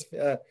Nicolas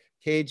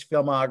Cage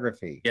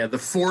filmography. Yeah, the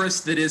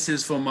forest that is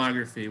his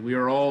filmography. We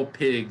are all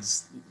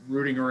pigs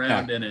rooting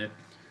around in it.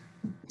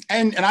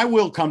 And I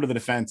will come to the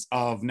defense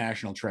of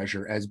National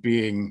Treasure as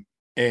being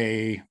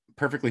a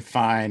perfectly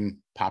fine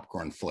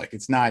popcorn flick.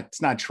 It's not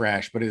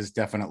trash, but it is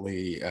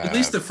definitely at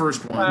least the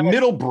first one.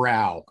 Middle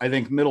brow. I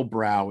think middle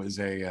brow is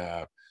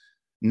a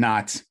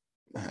not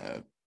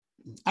I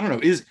don't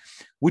know.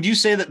 Would you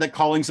say that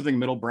calling something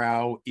middle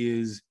brow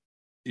is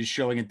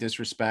showing a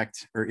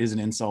disrespect or is an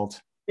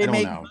insult? They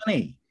make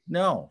money.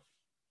 No.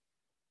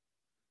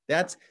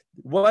 That's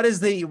what is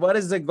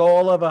the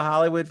goal of a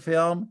Hollywood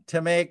film?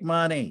 To make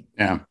money.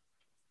 Yeah.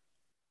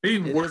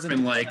 Maybe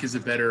workmanlike is a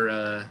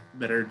better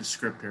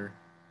descriptor.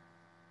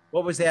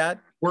 What was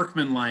that?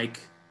 Workmanlike.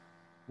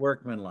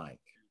 Workmanlike.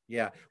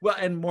 Yeah. Well,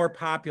 and more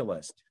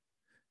populist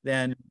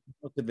than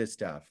most of his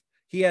stuff.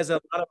 He has a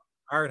lot of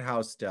art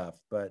house stuff,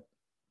 but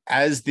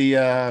as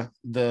the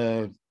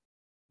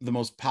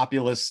most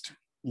populist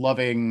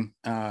loving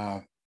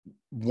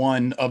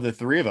one of the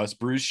three of us,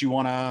 Bruce, you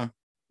want to?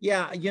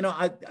 Yeah,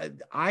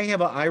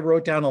 I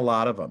wrote down a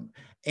lot of them,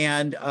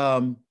 and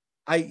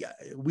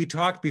we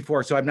talked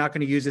before, so I'm not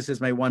going to use this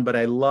as my one, but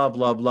I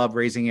love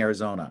Raising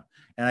Arizona,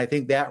 and I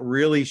think that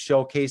really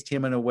showcased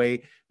him in a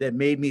way that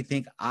made me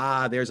think,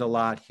 there's a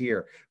lot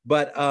here.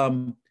 But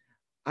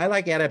I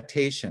like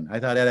Adaptation. I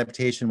thought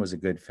Adaptation was a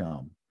good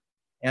film,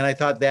 and I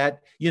thought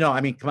that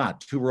come on,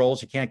 2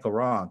 roles, you can't go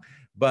wrong.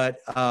 But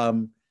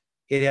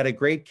it had a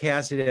great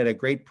cast. It had a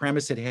great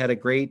premise. It had a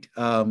great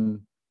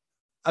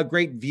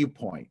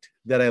viewpoint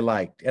that I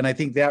liked. And I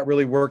think that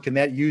really worked, and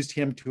that used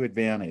him to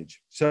advantage.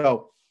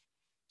 So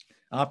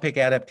I'll pick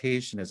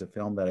Adaptation as a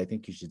film that I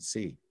think you should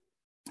see.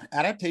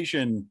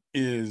 Adaptation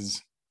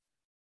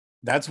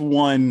that's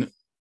one,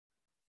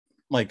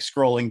 like,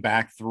 scrolling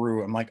back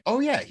through, I'm like, oh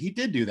yeah, he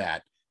did do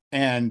that.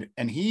 And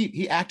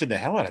he acted the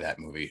hell out of that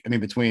movie. I mean,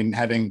 between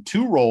having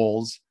 2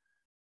 roles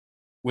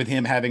with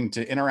him having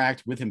to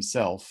interact with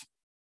himself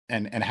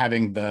and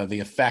having the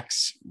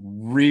effects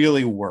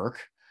really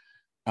work,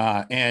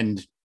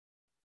 and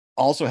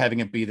also having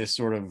it be this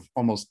sort of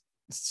almost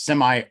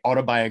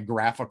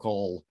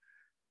semi-autobiographical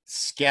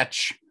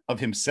sketch of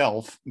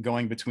himself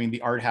going between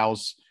the art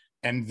house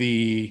and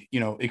the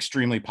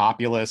extremely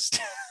populist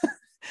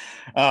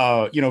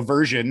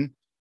version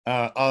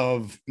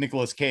of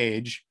Nicolas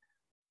Cage.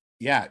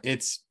 Yeah,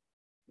 it's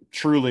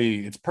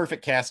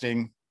perfect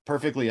casting,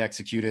 perfectly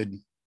executed.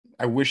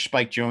 I wish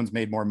Spike Jonze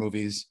made more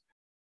movies.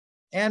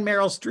 And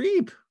Meryl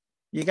Streep.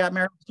 You got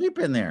Meryl Streep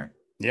in there.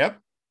 Yep.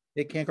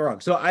 It can't go wrong.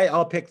 So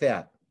I'll pick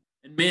that.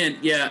 And man,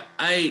 yeah,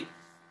 it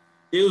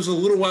was a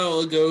little while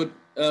ago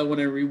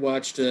when I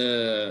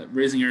rewatched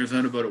Raising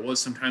Arizona, but it was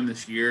sometime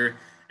this year,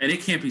 and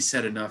it can't be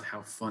said enough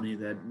how funny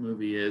that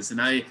movie is.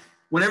 And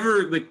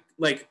whenever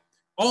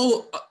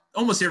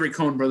almost every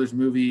Coen Brothers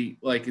movie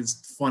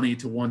is funny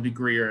to one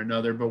degree or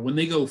another, but when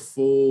they go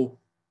full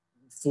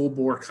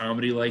bore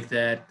comedy like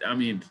that, I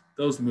mean,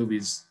 those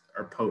movies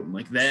are potent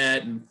like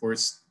that. And of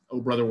course, Oh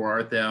Brother, Where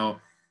Art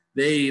Thou?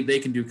 They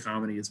can do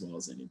comedy as well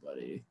as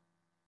anybody.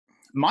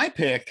 My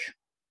pick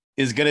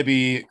is going to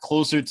be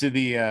closer to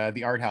the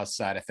art house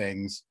side of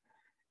things,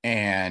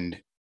 and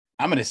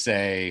I'm going to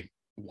say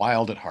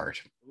Wild at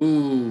Heart.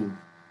 Ooh,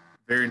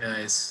 very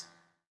nice.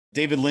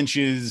 David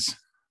Lynch's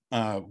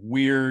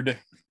weird.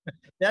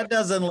 That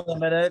doesn't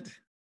limit it.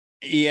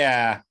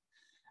 Yeah,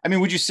 I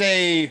mean, would you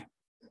say?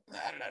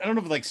 I don't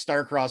know if like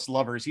Star-Crossed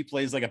Lovers. He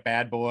plays like a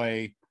bad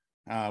boy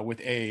with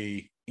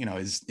a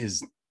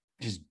his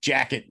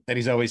jacket that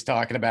he's always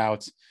talking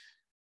about.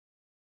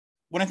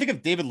 When I think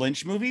of David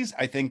Lynch movies,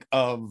 I think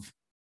of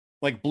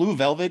like Blue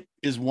Velvet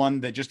is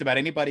one that just about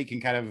anybody can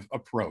kind of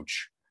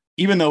approach,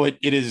 even though it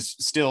is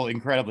still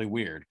incredibly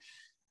weird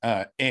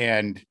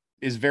and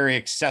is very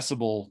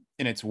accessible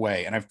in its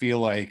way. And I feel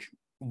like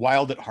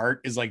Wild at Heart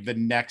is like the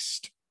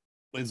next,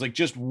 is like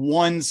just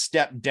one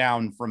step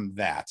down from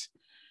that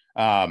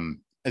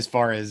as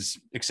far as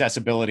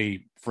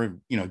accessibility for,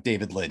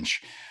 David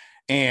Lynch,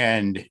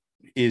 and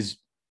is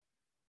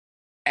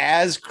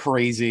as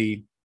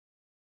crazy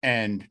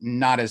and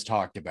not as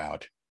talked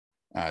about.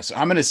 So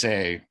I'm going to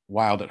say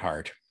Wild at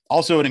Heart.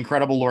 Also an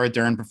incredible Laura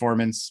Dern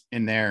performance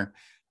in there.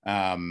 We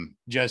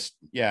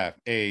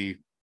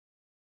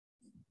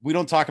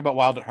don't talk about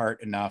Wild at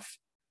Heart enough.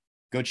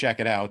 Go check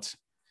it out.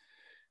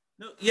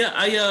 No, yeah,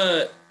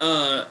 I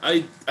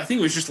think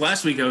it was just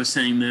last week I was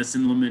saying this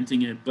and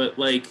lamenting it, but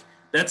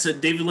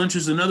David Lynch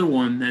is another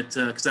one that,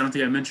 because I don't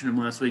think I mentioned him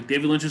last week.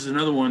 David Lynch is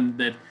another one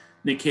that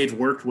Nick Cage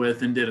worked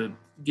with and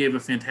gave a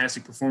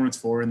fantastic performance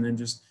for, and then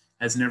just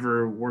has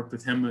never worked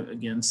with him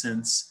again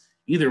since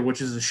either, which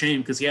is a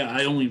shame because, yeah,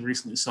 I only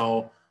recently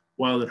saw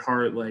Wild at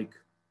Heart like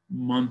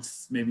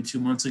month, maybe 2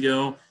 months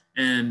ago,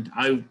 and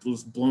I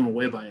was blown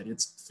away by it.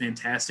 It's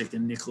fantastic,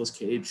 and Nicolas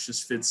Cage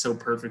just fits so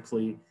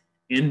perfectly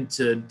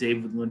into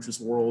David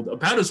Lynch's world,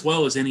 about as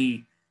well as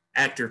any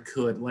actor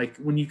could. Like,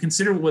 when you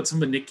consider what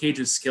some of Nick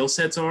Cage's skill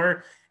sets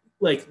are,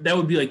 like, that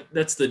would be like,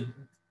 that's the,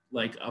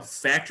 like, a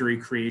factory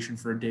creation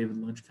for a David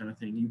Lynch kind of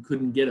thing. You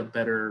couldn't get a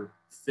better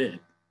fit.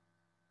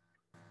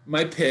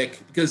 My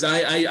pick, because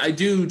I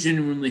do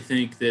genuinely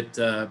think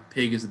that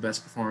Pig is the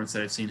best performance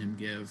that I've seen him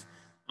give.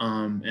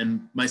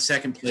 And my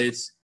second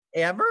place.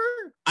 Ever?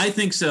 I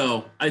think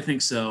so. At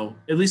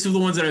least of the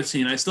ones that I've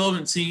seen. I still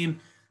haven't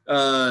seen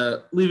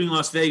Leaving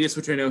Las Vegas,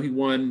 which I know he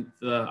won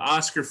the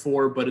Oscar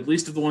for, but at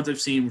least of the ones I've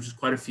seen, which is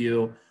quite a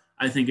few,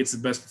 I think it's the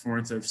best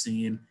performance I've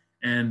seen.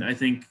 And I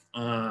think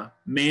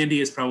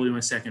Mandy is probably my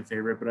second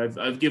favorite, but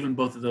I've given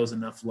both of those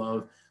enough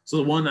love. So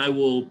the one I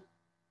will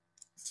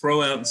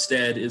throw out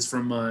instead is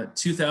from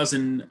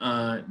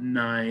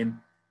 2009,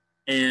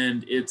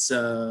 and it's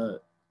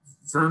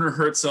Werner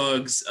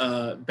Herzog's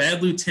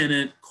Bad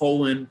Lieutenant: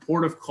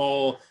 Port of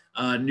Call,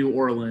 New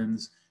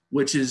Orleans,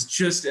 which is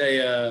just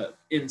a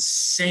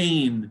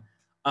insane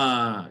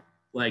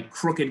like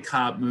crooked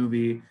cop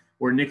movie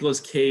where Nicolas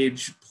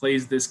Cage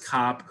plays this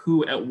cop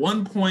who at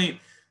one point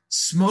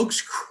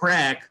smokes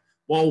crack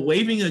while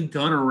waving a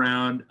gun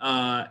around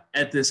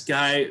at this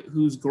guy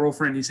whose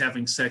girlfriend he's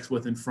having sex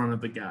with in front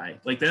of the guy.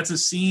 Like, that's a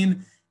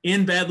scene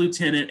in Bad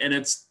Lieutenant, and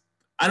it's,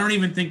 I don't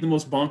even think the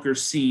most bonkers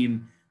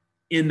scene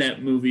in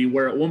that movie,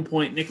 where at one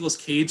point Nicolas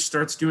Cage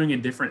starts doing a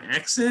different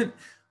accent,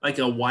 like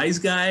a wise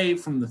guy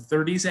from the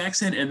 30s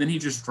accent, and then he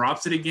just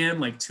drops it again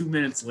like 2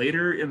 minutes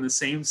later in the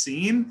same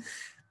scene.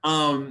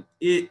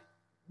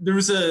 There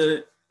was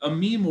a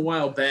meme a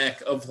while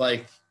back of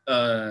like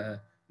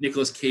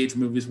Nicolas Cage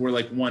movies where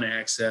like the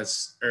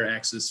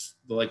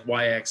like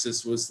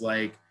y-axis was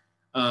like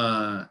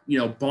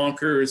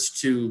bonkers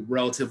to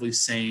relatively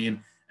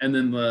sane, and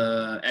then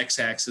the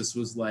x-axis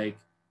was like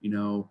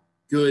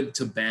good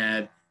to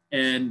bad.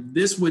 And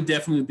this would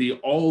definitely be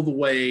all the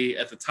way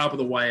at the top of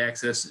the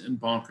y-axis in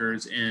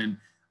bonkers, and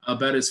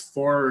about as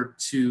far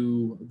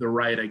to the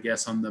right, I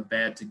guess, on the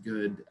bad to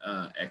good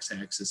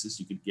x-axis as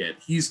you could get.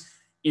 He's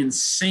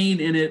insane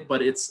in it,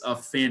 but it's a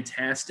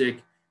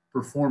fantastic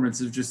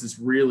performance of just this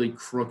really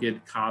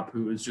crooked cop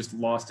who has just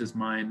lost his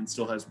mind and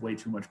still has way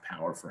too much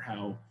power for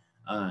how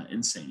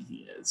insane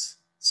he is.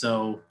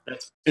 So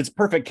it's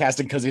perfect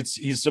casting because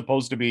he's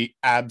supposed to be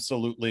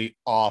absolutely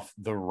off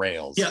the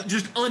rails. Yeah,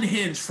 just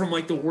unhinged from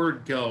like the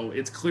word go.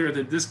 It's clear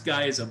that this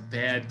guy is a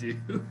bad dude.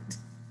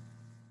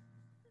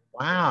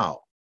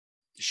 Wow.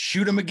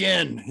 Shoot him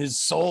again. His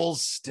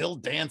soul's still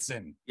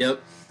dancing.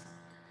 Yep.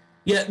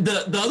 Yeah,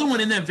 the other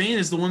one in that vein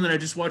is the one that I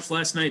just watched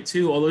last night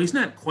too, although he's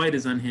not quite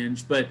as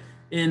unhinged, but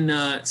in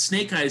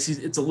Snake Eyes,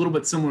 it's a little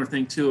bit similar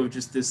thing too, of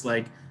just this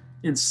like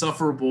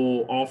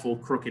insufferable, awful,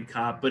 crooked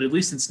cop. But at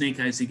least in Snake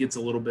Eyes, he gets a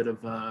little bit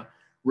of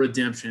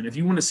redemption. If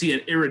you want to see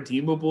an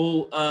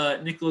irredeemable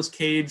Nicolas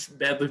Cage,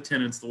 Bad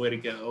Lieutenant's the way to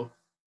go.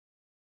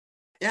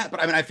 Yeah,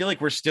 but I mean, I feel like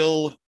we're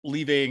still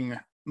leaving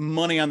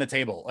money on the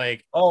table.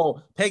 Like,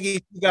 oh, Peggy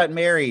Sue got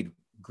married.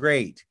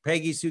 Great.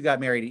 Peggy Sue got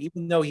married,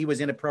 even though he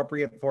was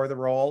inappropriate for the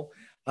role.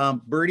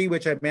 Birdie,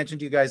 which I mentioned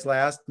to you guys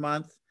last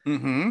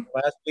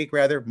week,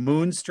 rather.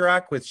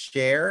 Moonstruck with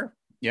Cher.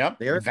 Yep.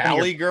 There's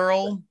Valley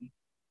Girl.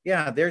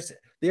 Yeah, there's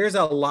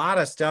a lot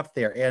of stuff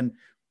there, and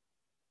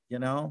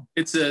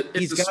it's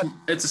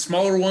a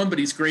smaller one, but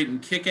he's great in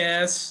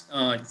Kick-Ass.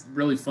 It's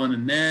really fun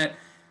in that.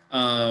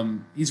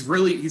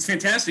 He's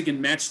fantastic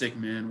in Matchstick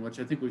Man, which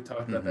I think we've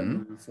talked about that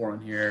movie before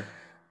on here.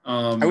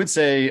 I would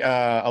say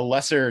a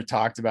lesser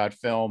talked about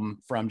film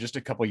from just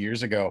a couple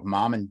years ago,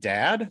 Mom and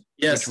Dad.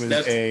 Yes, which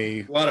was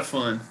a lot of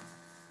fun.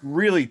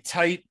 Really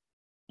tight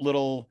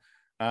little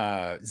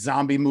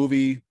zombie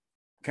movie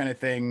kind of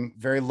thing,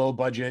 very low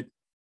budget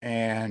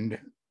and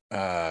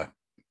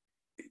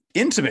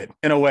intimate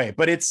in a way,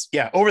 but it's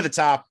over the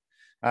top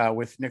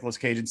with Nicolas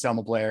Cage and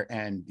Selma Blair,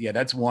 and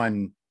that's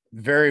one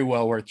very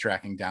well worth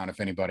tracking down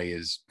if anybody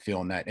is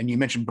feeling that. And you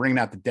mentioned Bringing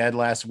Out the Dead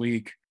last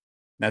week.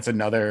 That's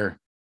another.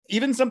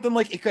 Even something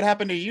like It Could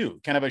Happen to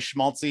You, kind of a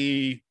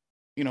schmaltzy,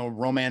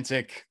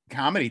 romantic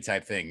comedy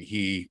type thing.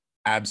 He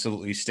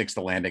absolutely sticks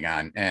the landing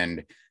on.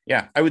 And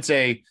I would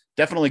say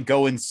definitely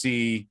go and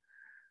see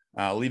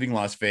Leaving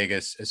Las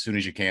Vegas as soon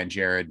as you can,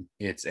 Jared.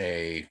 It's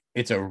a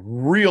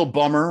real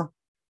bummer,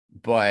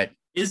 but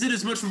is it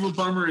as much of a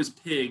bummer as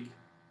Pig?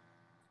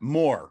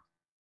 More.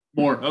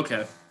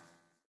 Okay.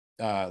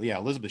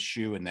 Elizabeth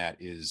Shue in that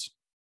is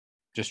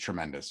just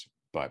tremendous.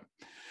 But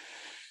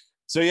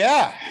so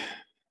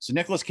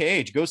Nicolas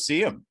Cage, go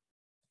see him.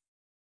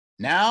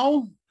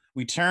 Now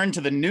we turn to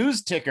the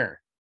news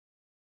ticker.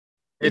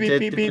 What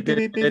have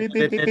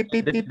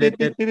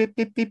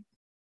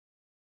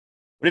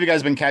you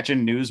guys been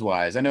catching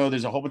news-wise? I know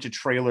there's a whole bunch of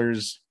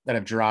trailers that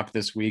have dropped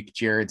this week.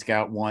 Jared's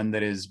got one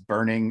that is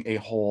burning a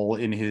hole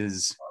in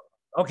his...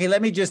 Okay,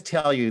 let me just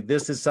tell you,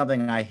 this is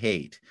something I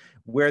hate.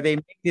 where they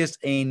make this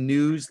a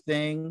news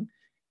thing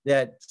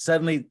that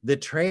suddenly the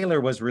trailer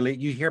was really,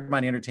 you hear them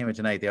on Entertainment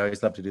Tonight, they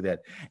always love to do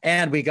that.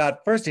 And we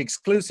got first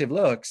exclusive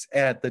looks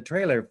at the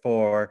trailer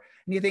for,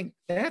 and you think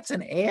that's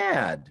an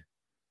ad.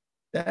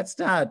 That's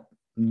not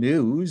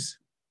news.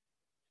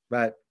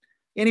 But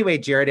anyway,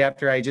 Jared,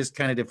 after I just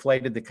kind of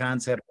deflated the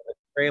concept of the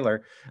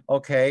trailer,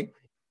 okay.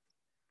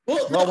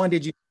 Well, what one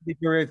did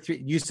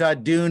you saw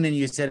Dune and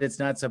you said it's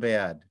not so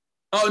bad?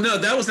 Oh, no,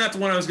 that was not the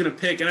one I was going to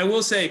pick. And I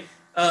will say,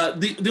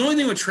 the only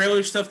thing with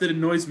trailer stuff that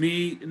annoys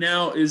me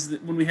now is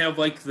that when we have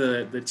like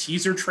the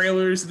teaser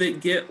trailers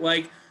that get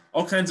like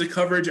all kinds of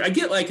coverage. I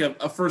get like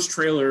a first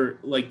trailer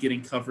like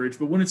getting coverage,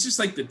 but when it's just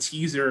like the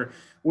teaser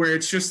where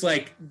it's just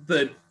like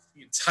the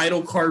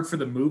title card for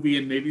the movie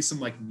and maybe some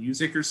like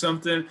music or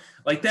something,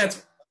 like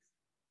that's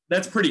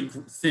pretty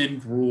thin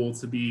gruel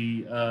to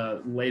be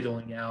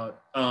ladling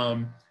out.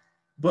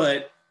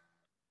 But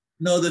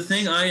no, the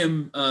thing I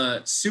am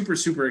super,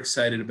 super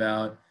excited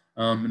about,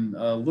 and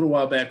a little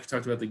while back, we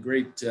talked about the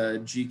great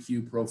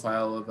GQ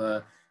profile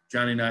of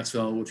Johnny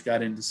Knoxville, which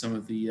got into some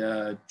of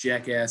the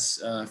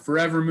Jackass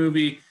Forever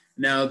movie.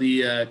 Now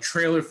the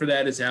trailer for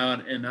that is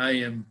out, and I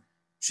am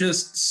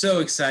just so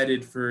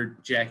excited for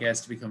Jackass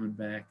to be coming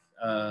back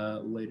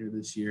later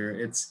this year.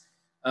 It's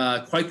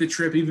quite the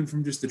trip, even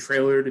from just the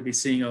trailer, to be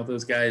seeing all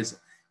those guys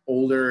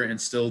older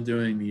and still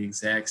doing the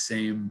exact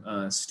same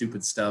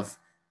stupid stuff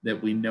that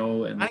we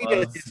know and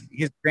love.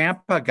 His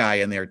grandpa guy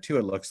in there too,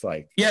 it looks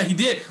like. Yeah, he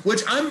did,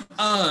 which I'm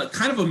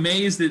kind of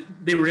amazed that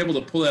they were able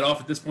to pull that off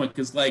at this point,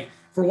 because like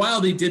for a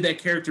while they did that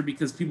character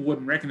because people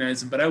wouldn't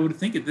recognize him, but I would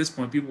think at this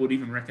point people would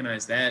even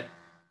recognize that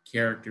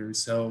character.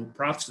 So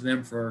props to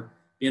them for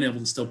being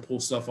able to still pull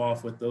stuff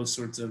off with those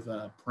sorts of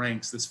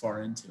pranks this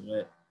far into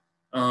it.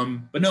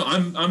 But no,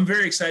 I'm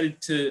very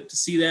excited to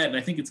see that, and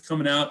I think it's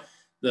coming out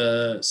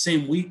the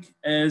same week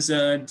as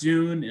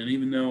Dune. And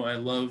even though I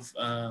love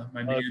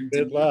my man,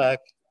 good luck.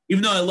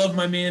 Even though I love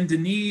my man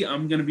Denis,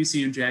 I'm going to be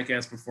seeing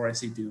Jackass before I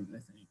see Dune, I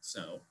think.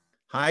 So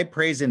high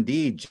praise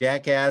indeed.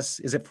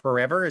 Jackass, is it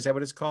Forever? Is that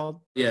what it's called?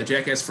 Yeah,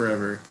 Jackass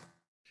Forever.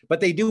 But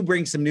they do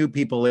bring some new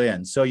people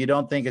in, so you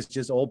don't think it's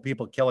just old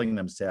people killing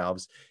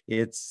themselves.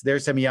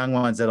 There's some young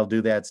ones that'll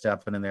do that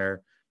stuff, and then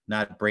they're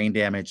not brain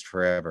damaged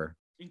forever.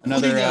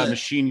 Another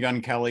Machine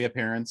Gun Kelly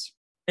appearance.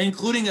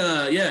 Including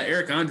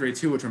Eric Andre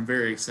too, which I'm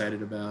very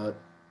excited about.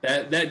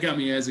 That got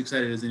me as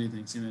excited as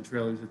anything, seeing the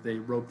trailers that they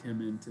roped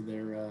him into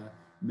their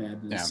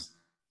madness. Yeah.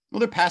 Well,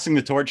 they're passing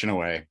the torch in a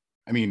way.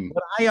 I mean,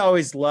 what I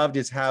always loved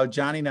is how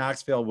Johnny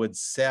Knoxville would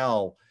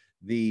sell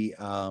the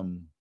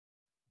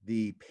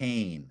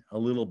pain a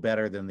little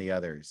better than the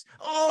others.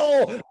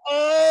 Oh,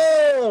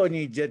 and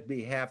you'd just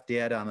be half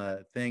dead on a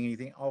thing, and you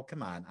think, oh,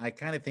 come on. I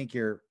kind of think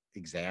you're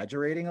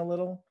exaggerating a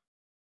little.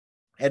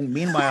 And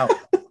meanwhile,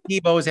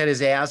 Steve-O's had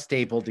his ass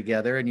stapled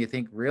together, and you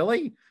think,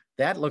 really?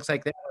 That looks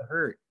like that would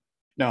hurt.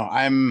 No,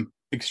 I'm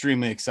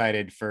extremely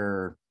excited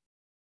for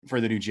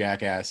the new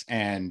Jackass,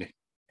 and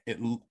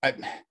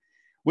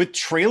with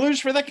trailers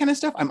for that kind of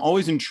stuff, I'm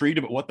always intrigued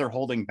about what they're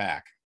holding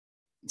back.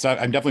 So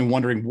I'm definitely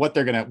wondering what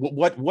they're gonna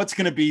what's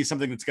gonna be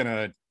something that's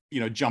gonna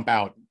jump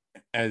out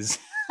as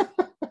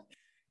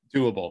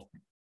doable.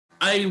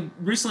 I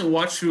recently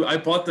I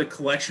bought the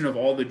collection of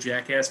all the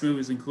Jackass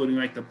movies, including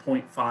like the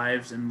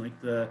 0.5s and like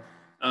the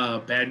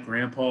Bad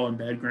Grandpa and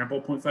Bad Grandpa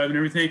 0.5 and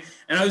everything.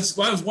 And I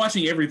was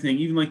watching everything,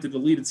 even like the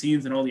deleted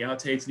scenes and all the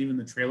outtakes and even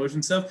the trailers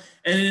and stuff.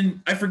 And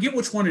then I forget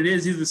which one it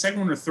is, either the second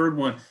one or third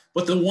one,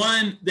 but the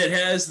one that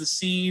has the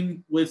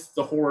scene with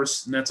the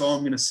horse, and that's all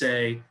I'm going to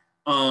say.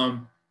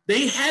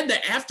 They had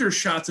the after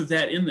shots of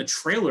that in the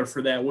trailer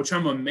for that, which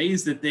I'm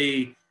amazed that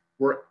they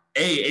were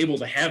able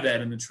to have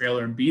that in the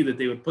trailer, and B, that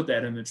they would put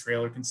that in the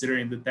trailer,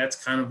 considering that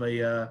that's kind of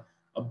a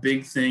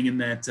big thing in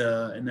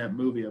that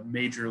movie, a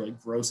major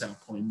like gross out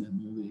point in that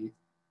movie.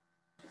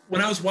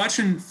 When I was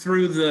watching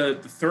through the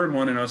third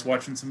one and I was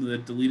watching some of the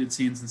deleted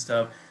scenes and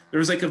stuff, there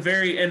was like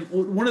and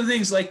one of the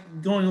things like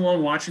going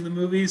along watching the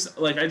movies,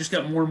 like I just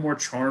got more and more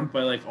charmed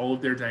by like all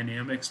of their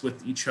dynamics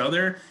with each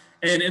other.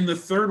 And in the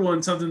third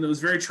one, something that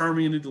was very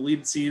charming in the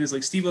deleted scene is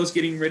like Steve-O's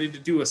getting ready to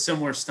do a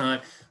similar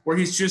stunt where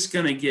he's just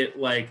gonna get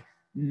like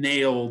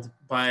nailed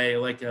by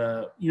like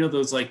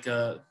those like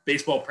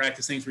baseball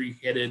practice things where you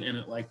hit it and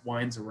it like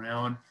winds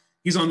around.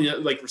 He's on the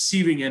like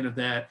receiving end of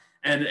that,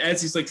 and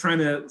as he's like trying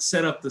to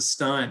set up the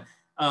stunt,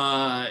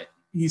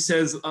 he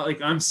says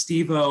like, I'm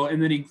Steve-O, and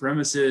then he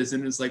grimaces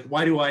and is like,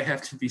 why do I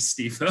have to be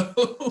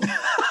Steve-O?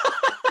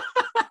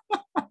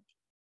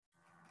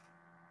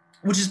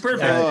 Which is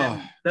perfect.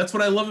 Yeah. That's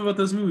what I love about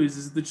those movies,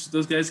 is that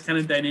those guys kind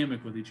of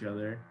dynamic with each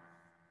other.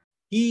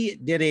 He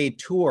did a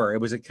tour.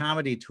 It was a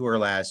comedy tour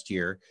last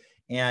year,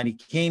 and he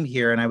came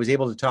here, and I was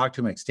able to talk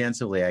to him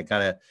extensively. I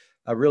got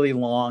a really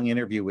long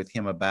interview with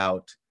him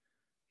about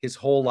his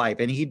whole life,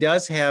 and he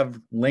does have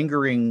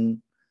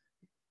lingering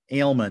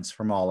ailments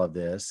from all of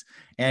this,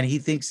 and he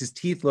thinks his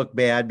teeth look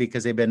bad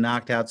because they've been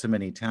knocked out so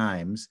many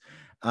times.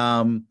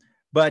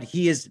 But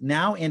he is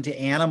now into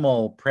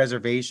animal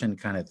preservation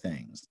kind of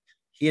things.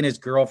 He and his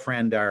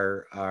girlfriend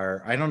are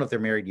I don't know if they're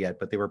married yet,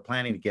 but they were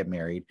planning to get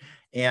married.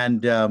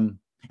 And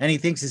And he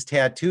thinks his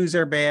tattoos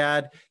are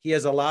bad. He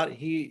has a lot of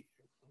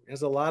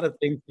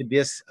things to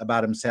diss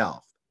about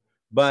himself.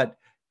 But,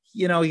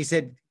 he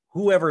said,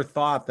 whoever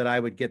thought that I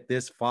would get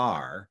this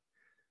far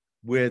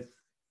with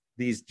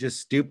these just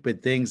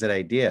stupid things that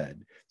I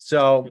did?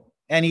 So,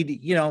 and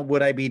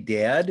would I be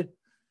dead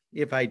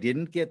if I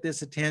didn't get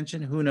this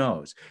attention? Who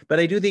knows? But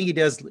I do think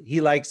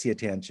he likes the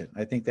attention.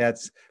 I think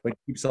that's what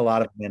keeps a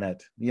lot of them in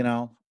it,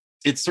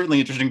 It's certainly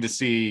interesting to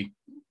see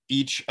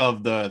each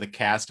of the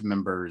cast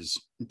members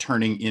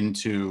turning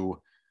into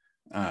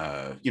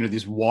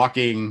these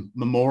walking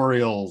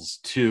memorials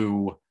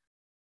to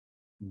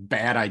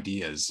bad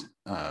ideas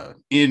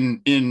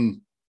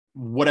in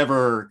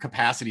whatever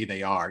capacity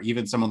they are.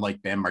 Even someone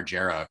like Bam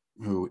Margera,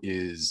 who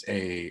is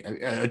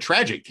a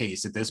tragic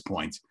case at this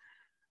point,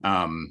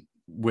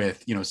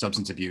 with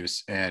substance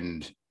abuse,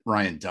 and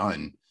Ryan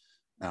Dunn,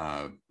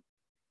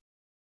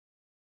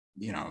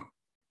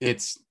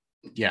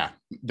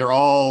 they're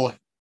all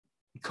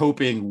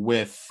coping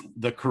with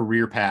the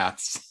career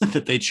paths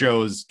that they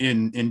chose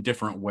in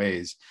different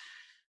ways.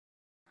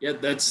 Yeah,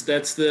 that's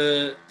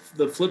the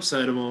flip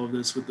side of all of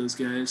this with those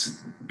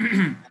guys.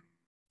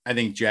 I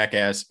think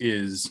Jackass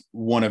is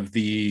one of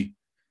the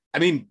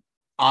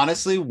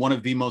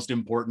most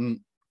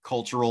important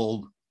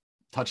cultural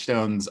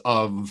touchstones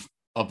of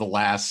the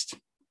last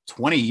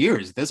 20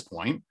 years at this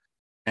point.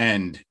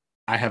 And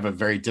I have a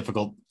very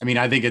difficult,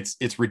 I think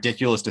it's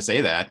ridiculous to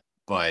say that,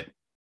 but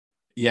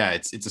yeah,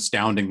 it's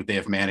astounding that they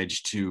have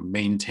managed to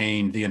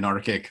maintain the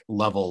anarchic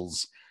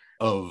levels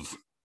of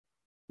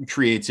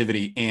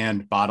creativity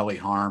and bodily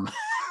harm.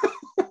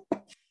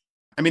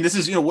 This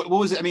is, what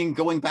was it?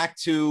 Going back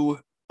to,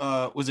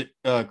 was it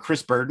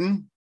Chris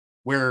Burden,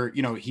 where,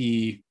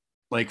 he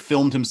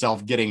filmed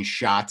himself getting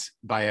shot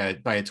by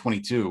a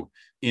 22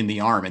 in the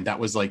arm. And that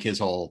was his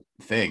whole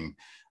thing.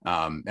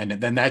 And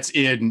then that's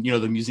in,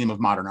 the Museum of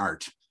Modern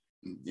Art.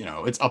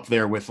 It's up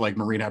there with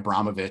Marina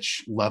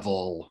Abramovich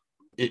level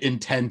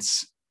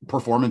intense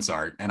performance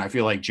art. And I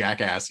feel like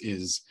Jackass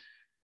is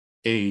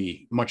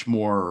a much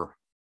more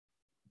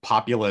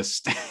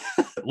populist,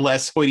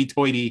 less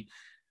hoity-toity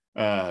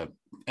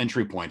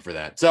entry point for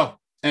that. So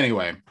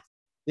anyway,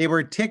 they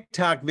were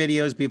TikTok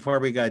videos before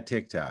we got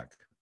TikTok.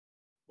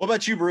 What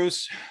about you,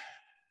 Bruce?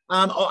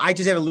 I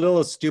just have a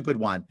little stupid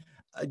one.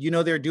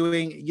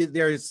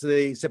 There's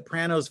the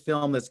Sopranos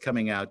film that's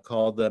coming out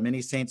called The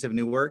Many Saints of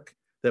Newark,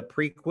 the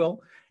prequel,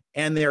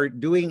 and they're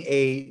doing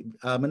a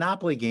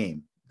Monopoly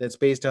game that's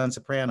based on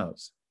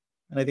Sopranos.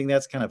 And I think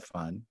that's kind of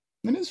fun.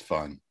 It is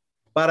fun.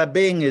 Bada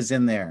Bing is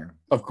in there.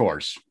 Of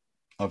course.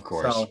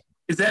 So,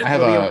 is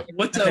that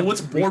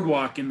what's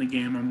Boardwalk in the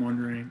game? I'm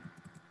wondering.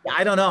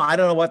 I don't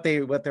know what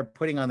they're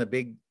putting on the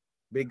big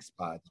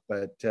spots,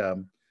 but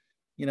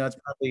it's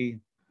probably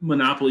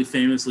Monopoly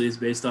famously is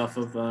based off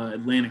of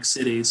Atlantic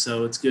City,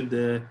 so it's good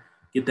to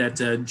get that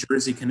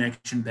Jersey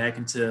connection back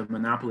into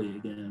Monopoly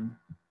again.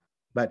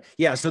 But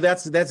yeah, so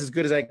that's as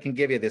good as I can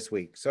give you this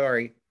week.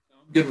 Sorry.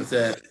 I'm good with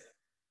that.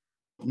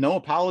 No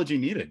apology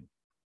needed.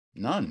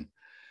 None.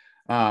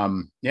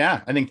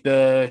 I think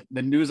the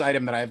news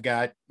item that I've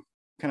got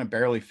kind of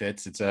barely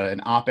fits. It's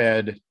an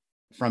op-ed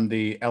from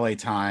the LA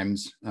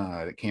Times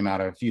that came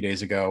out a few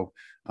days ago,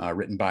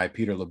 written by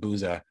Peter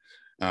Labuza.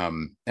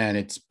 And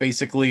it's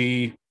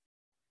basically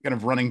kind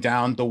of running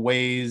down the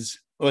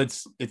ways. Well,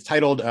 it's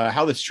titled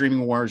How the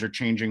Streaming Wars Are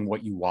Changing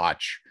What You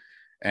Watch.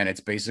 And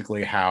it's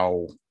basically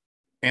how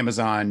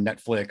Amazon,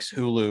 Netflix,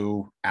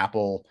 Hulu,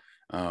 Apple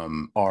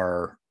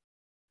are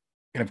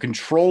kind of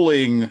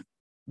controlling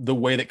the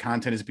way that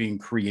content is being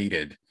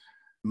created,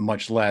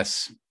 much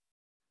less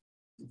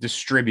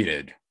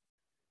distributed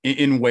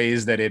in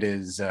ways that it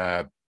is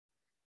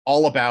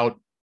all about,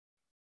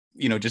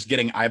 just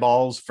getting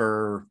eyeballs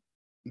for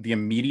the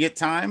immediate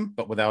time,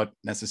 but without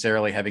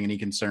necessarily having any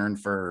concern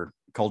for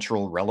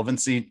cultural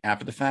relevancy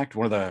after the fact.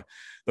 One of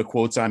the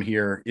quotes on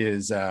here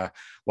is,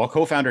 while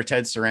co-founder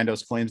Ted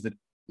Sarandos claims that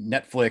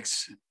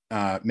Netflix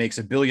makes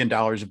 $1 billion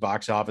of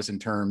box office in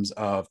terms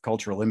of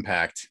cultural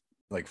impact,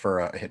 for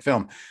a hit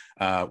film,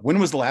 when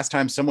was the last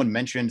time someone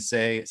mentioned,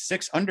 say,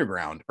 Six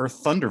Underground or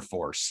Thunder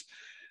Force?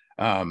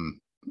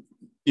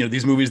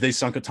 These movies they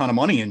sunk a ton of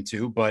money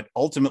into, but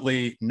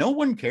ultimately no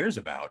one cares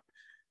about.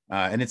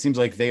 And it seems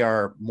like they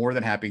are more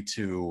than happy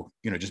to,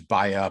 just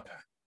buy up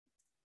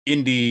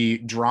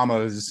indie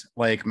dramas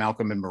like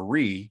Malcolm and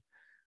Marie,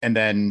 and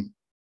then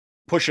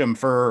push them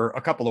for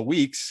a couple of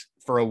weeks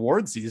for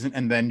award season,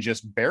 and then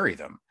just bury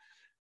them.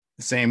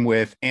 Same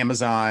with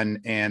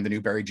Amazon and the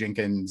new Barry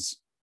Jenkins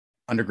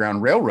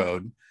Underground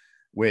Railroad,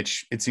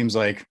 which it seems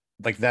like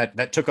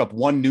that took up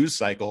one news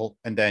cycle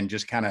and then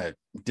just kind of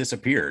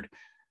disappeared.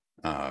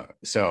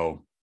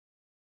 So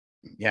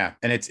yeah,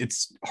 and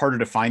it's harder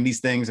to find these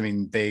things.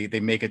 They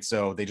make it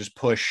so they just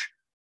push,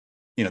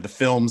 the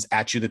films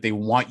at you that they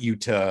want you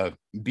to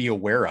be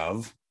aware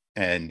of,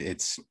 and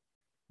it's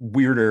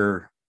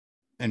weirder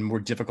and more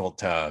difficult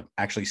to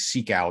actually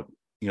seek out,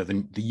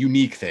 the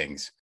unique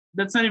things.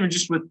 That's not even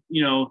just with,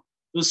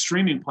 those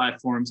streaming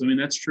platforms.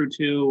 That's true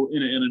too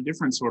in a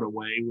different sort of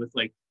way with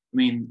I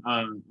mean,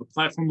 a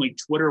platform like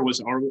Twitter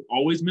was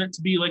always meant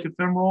to be like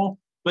ephemeral,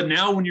 but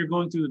now when you're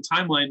going through the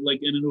timeline, like,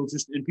 and it'll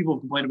just, and people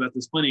complain about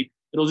this plenty,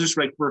 it'll just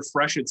like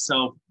refresh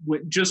itself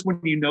just when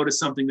you notice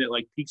something that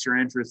like piques your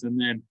interest, and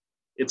then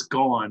it's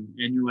gone,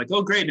 and you're like,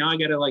 oh great, now I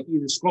gotta like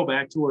either scroll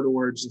back to it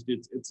or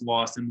it's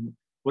lost, and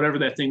whatever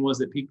that thing was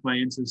that piqued my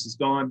interest is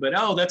gone. But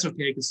oh, that's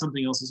okay, because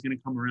something else is going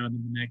to come around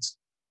in the next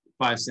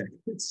 5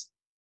 seconds.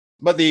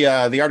 But the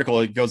article,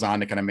 it goes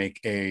on to kind of make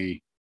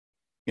a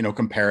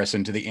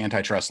comparison to the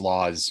antitrust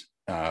laws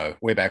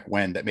way back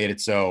when that made it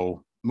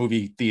so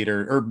movie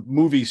theater or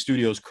movie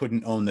studios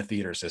couldn't own the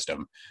theater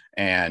system,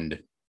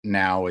 and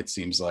now it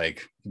seems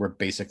like we're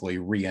basically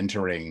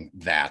re-entering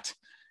that,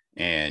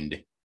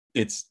 and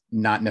it's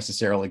not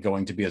necessarily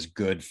going to be as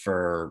good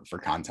for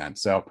content.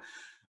 So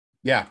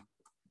yeah,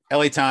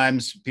 LA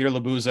Times, Peter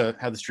Labuza,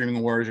 how the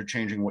streaming wars are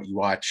changing what you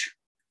watch.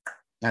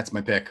 That's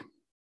my pick.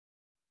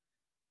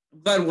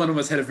 I'm glad one of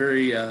us had a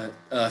very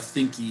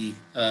thinky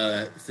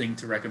thing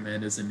to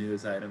recommend as a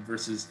news item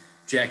versus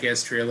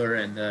Jackass trailer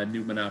and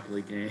new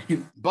Monopoly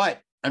game.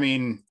 But I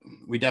mean,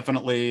 we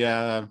definitely,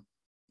 I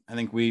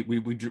think we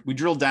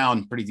drilled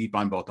down pretty deep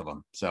on both of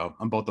them. So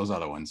on both those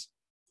other ones.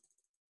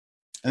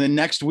 And then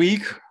next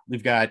week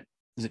we've got,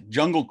 is it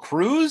Jungle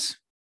Cruise?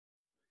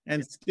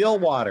 And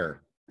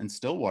Stillwater. And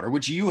Stillwater,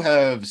 which you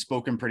have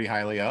spoken pretty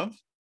highly of.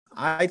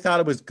 I thought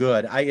it was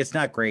good. It's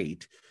not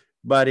great,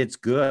 but it's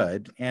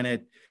good, and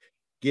it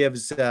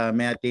gives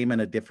Matt Damon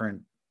a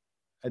different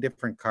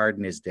card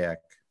in his deck.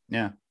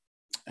 Yeah,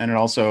 and it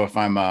also,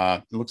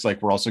 it looks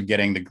like we're also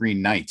getting The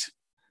Green Knight,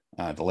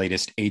 the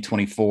latest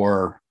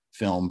A24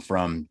 film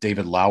from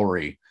David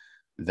Lowery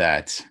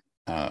that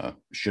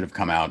should have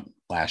come out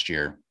last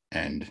year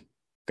and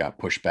got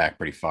pushed back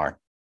pretty far.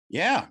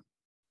 Yeah,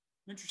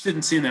 I'm interested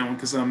in seeing that one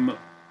because I'm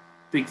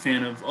big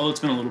fan of, it's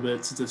been a little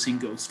bit since I've seen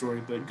Ghost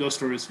Story, but Ghost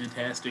Story is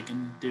fantastic,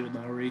 and David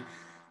Lowery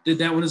did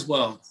that one as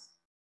well.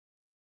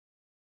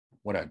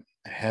 What a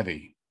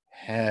heavy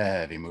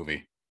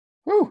movie.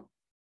 Woo!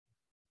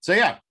 So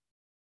yeah,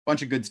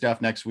 bunch of good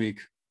stuff next week.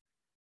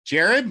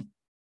 Jared,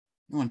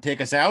 you want to take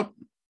us out?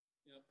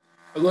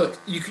 Look,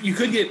 you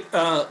could get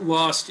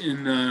lost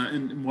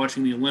in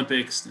watching the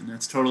Olympics, and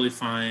that's totally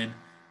fine.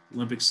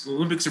 The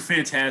Olympics are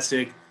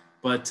fantastic.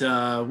 But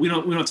we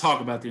don't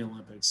talk about the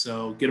Olympics,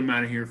 so get them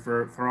out of here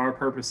for our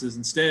purposes.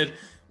 Instead,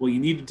 what you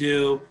need to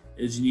do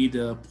is you need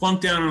to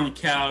plunk down on the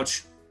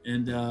couch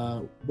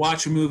and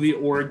watch a movie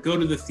or go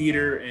to the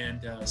theater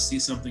and see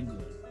something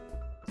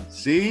good.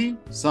 See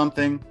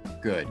something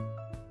good.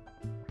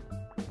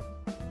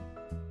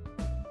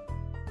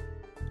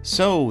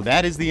 So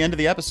that is the end of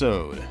the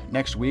episode.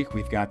 Next week,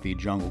 we've got the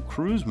Jungle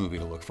Cruise movie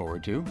to look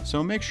forward to,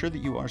 so make sure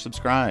that you are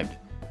subscribed.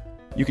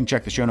 You can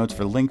check the show notes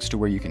for links to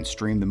where you can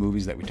stream the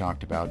movies that we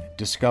talked about,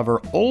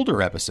 discover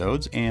older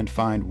episodes, and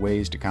find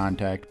ways to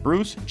contact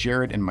Bruce,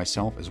 Jared, and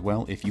myself as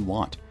well if you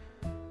want.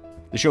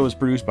 The show is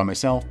produced by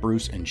myself,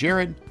 Bruce, and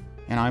Jared,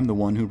 and I'm the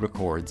one who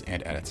records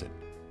and edits it.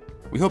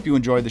 We hope you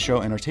enjoyed the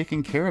show and are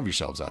taking care of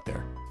yourselves out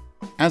there.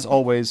 As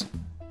always,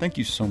 thank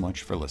you so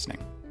much for listening.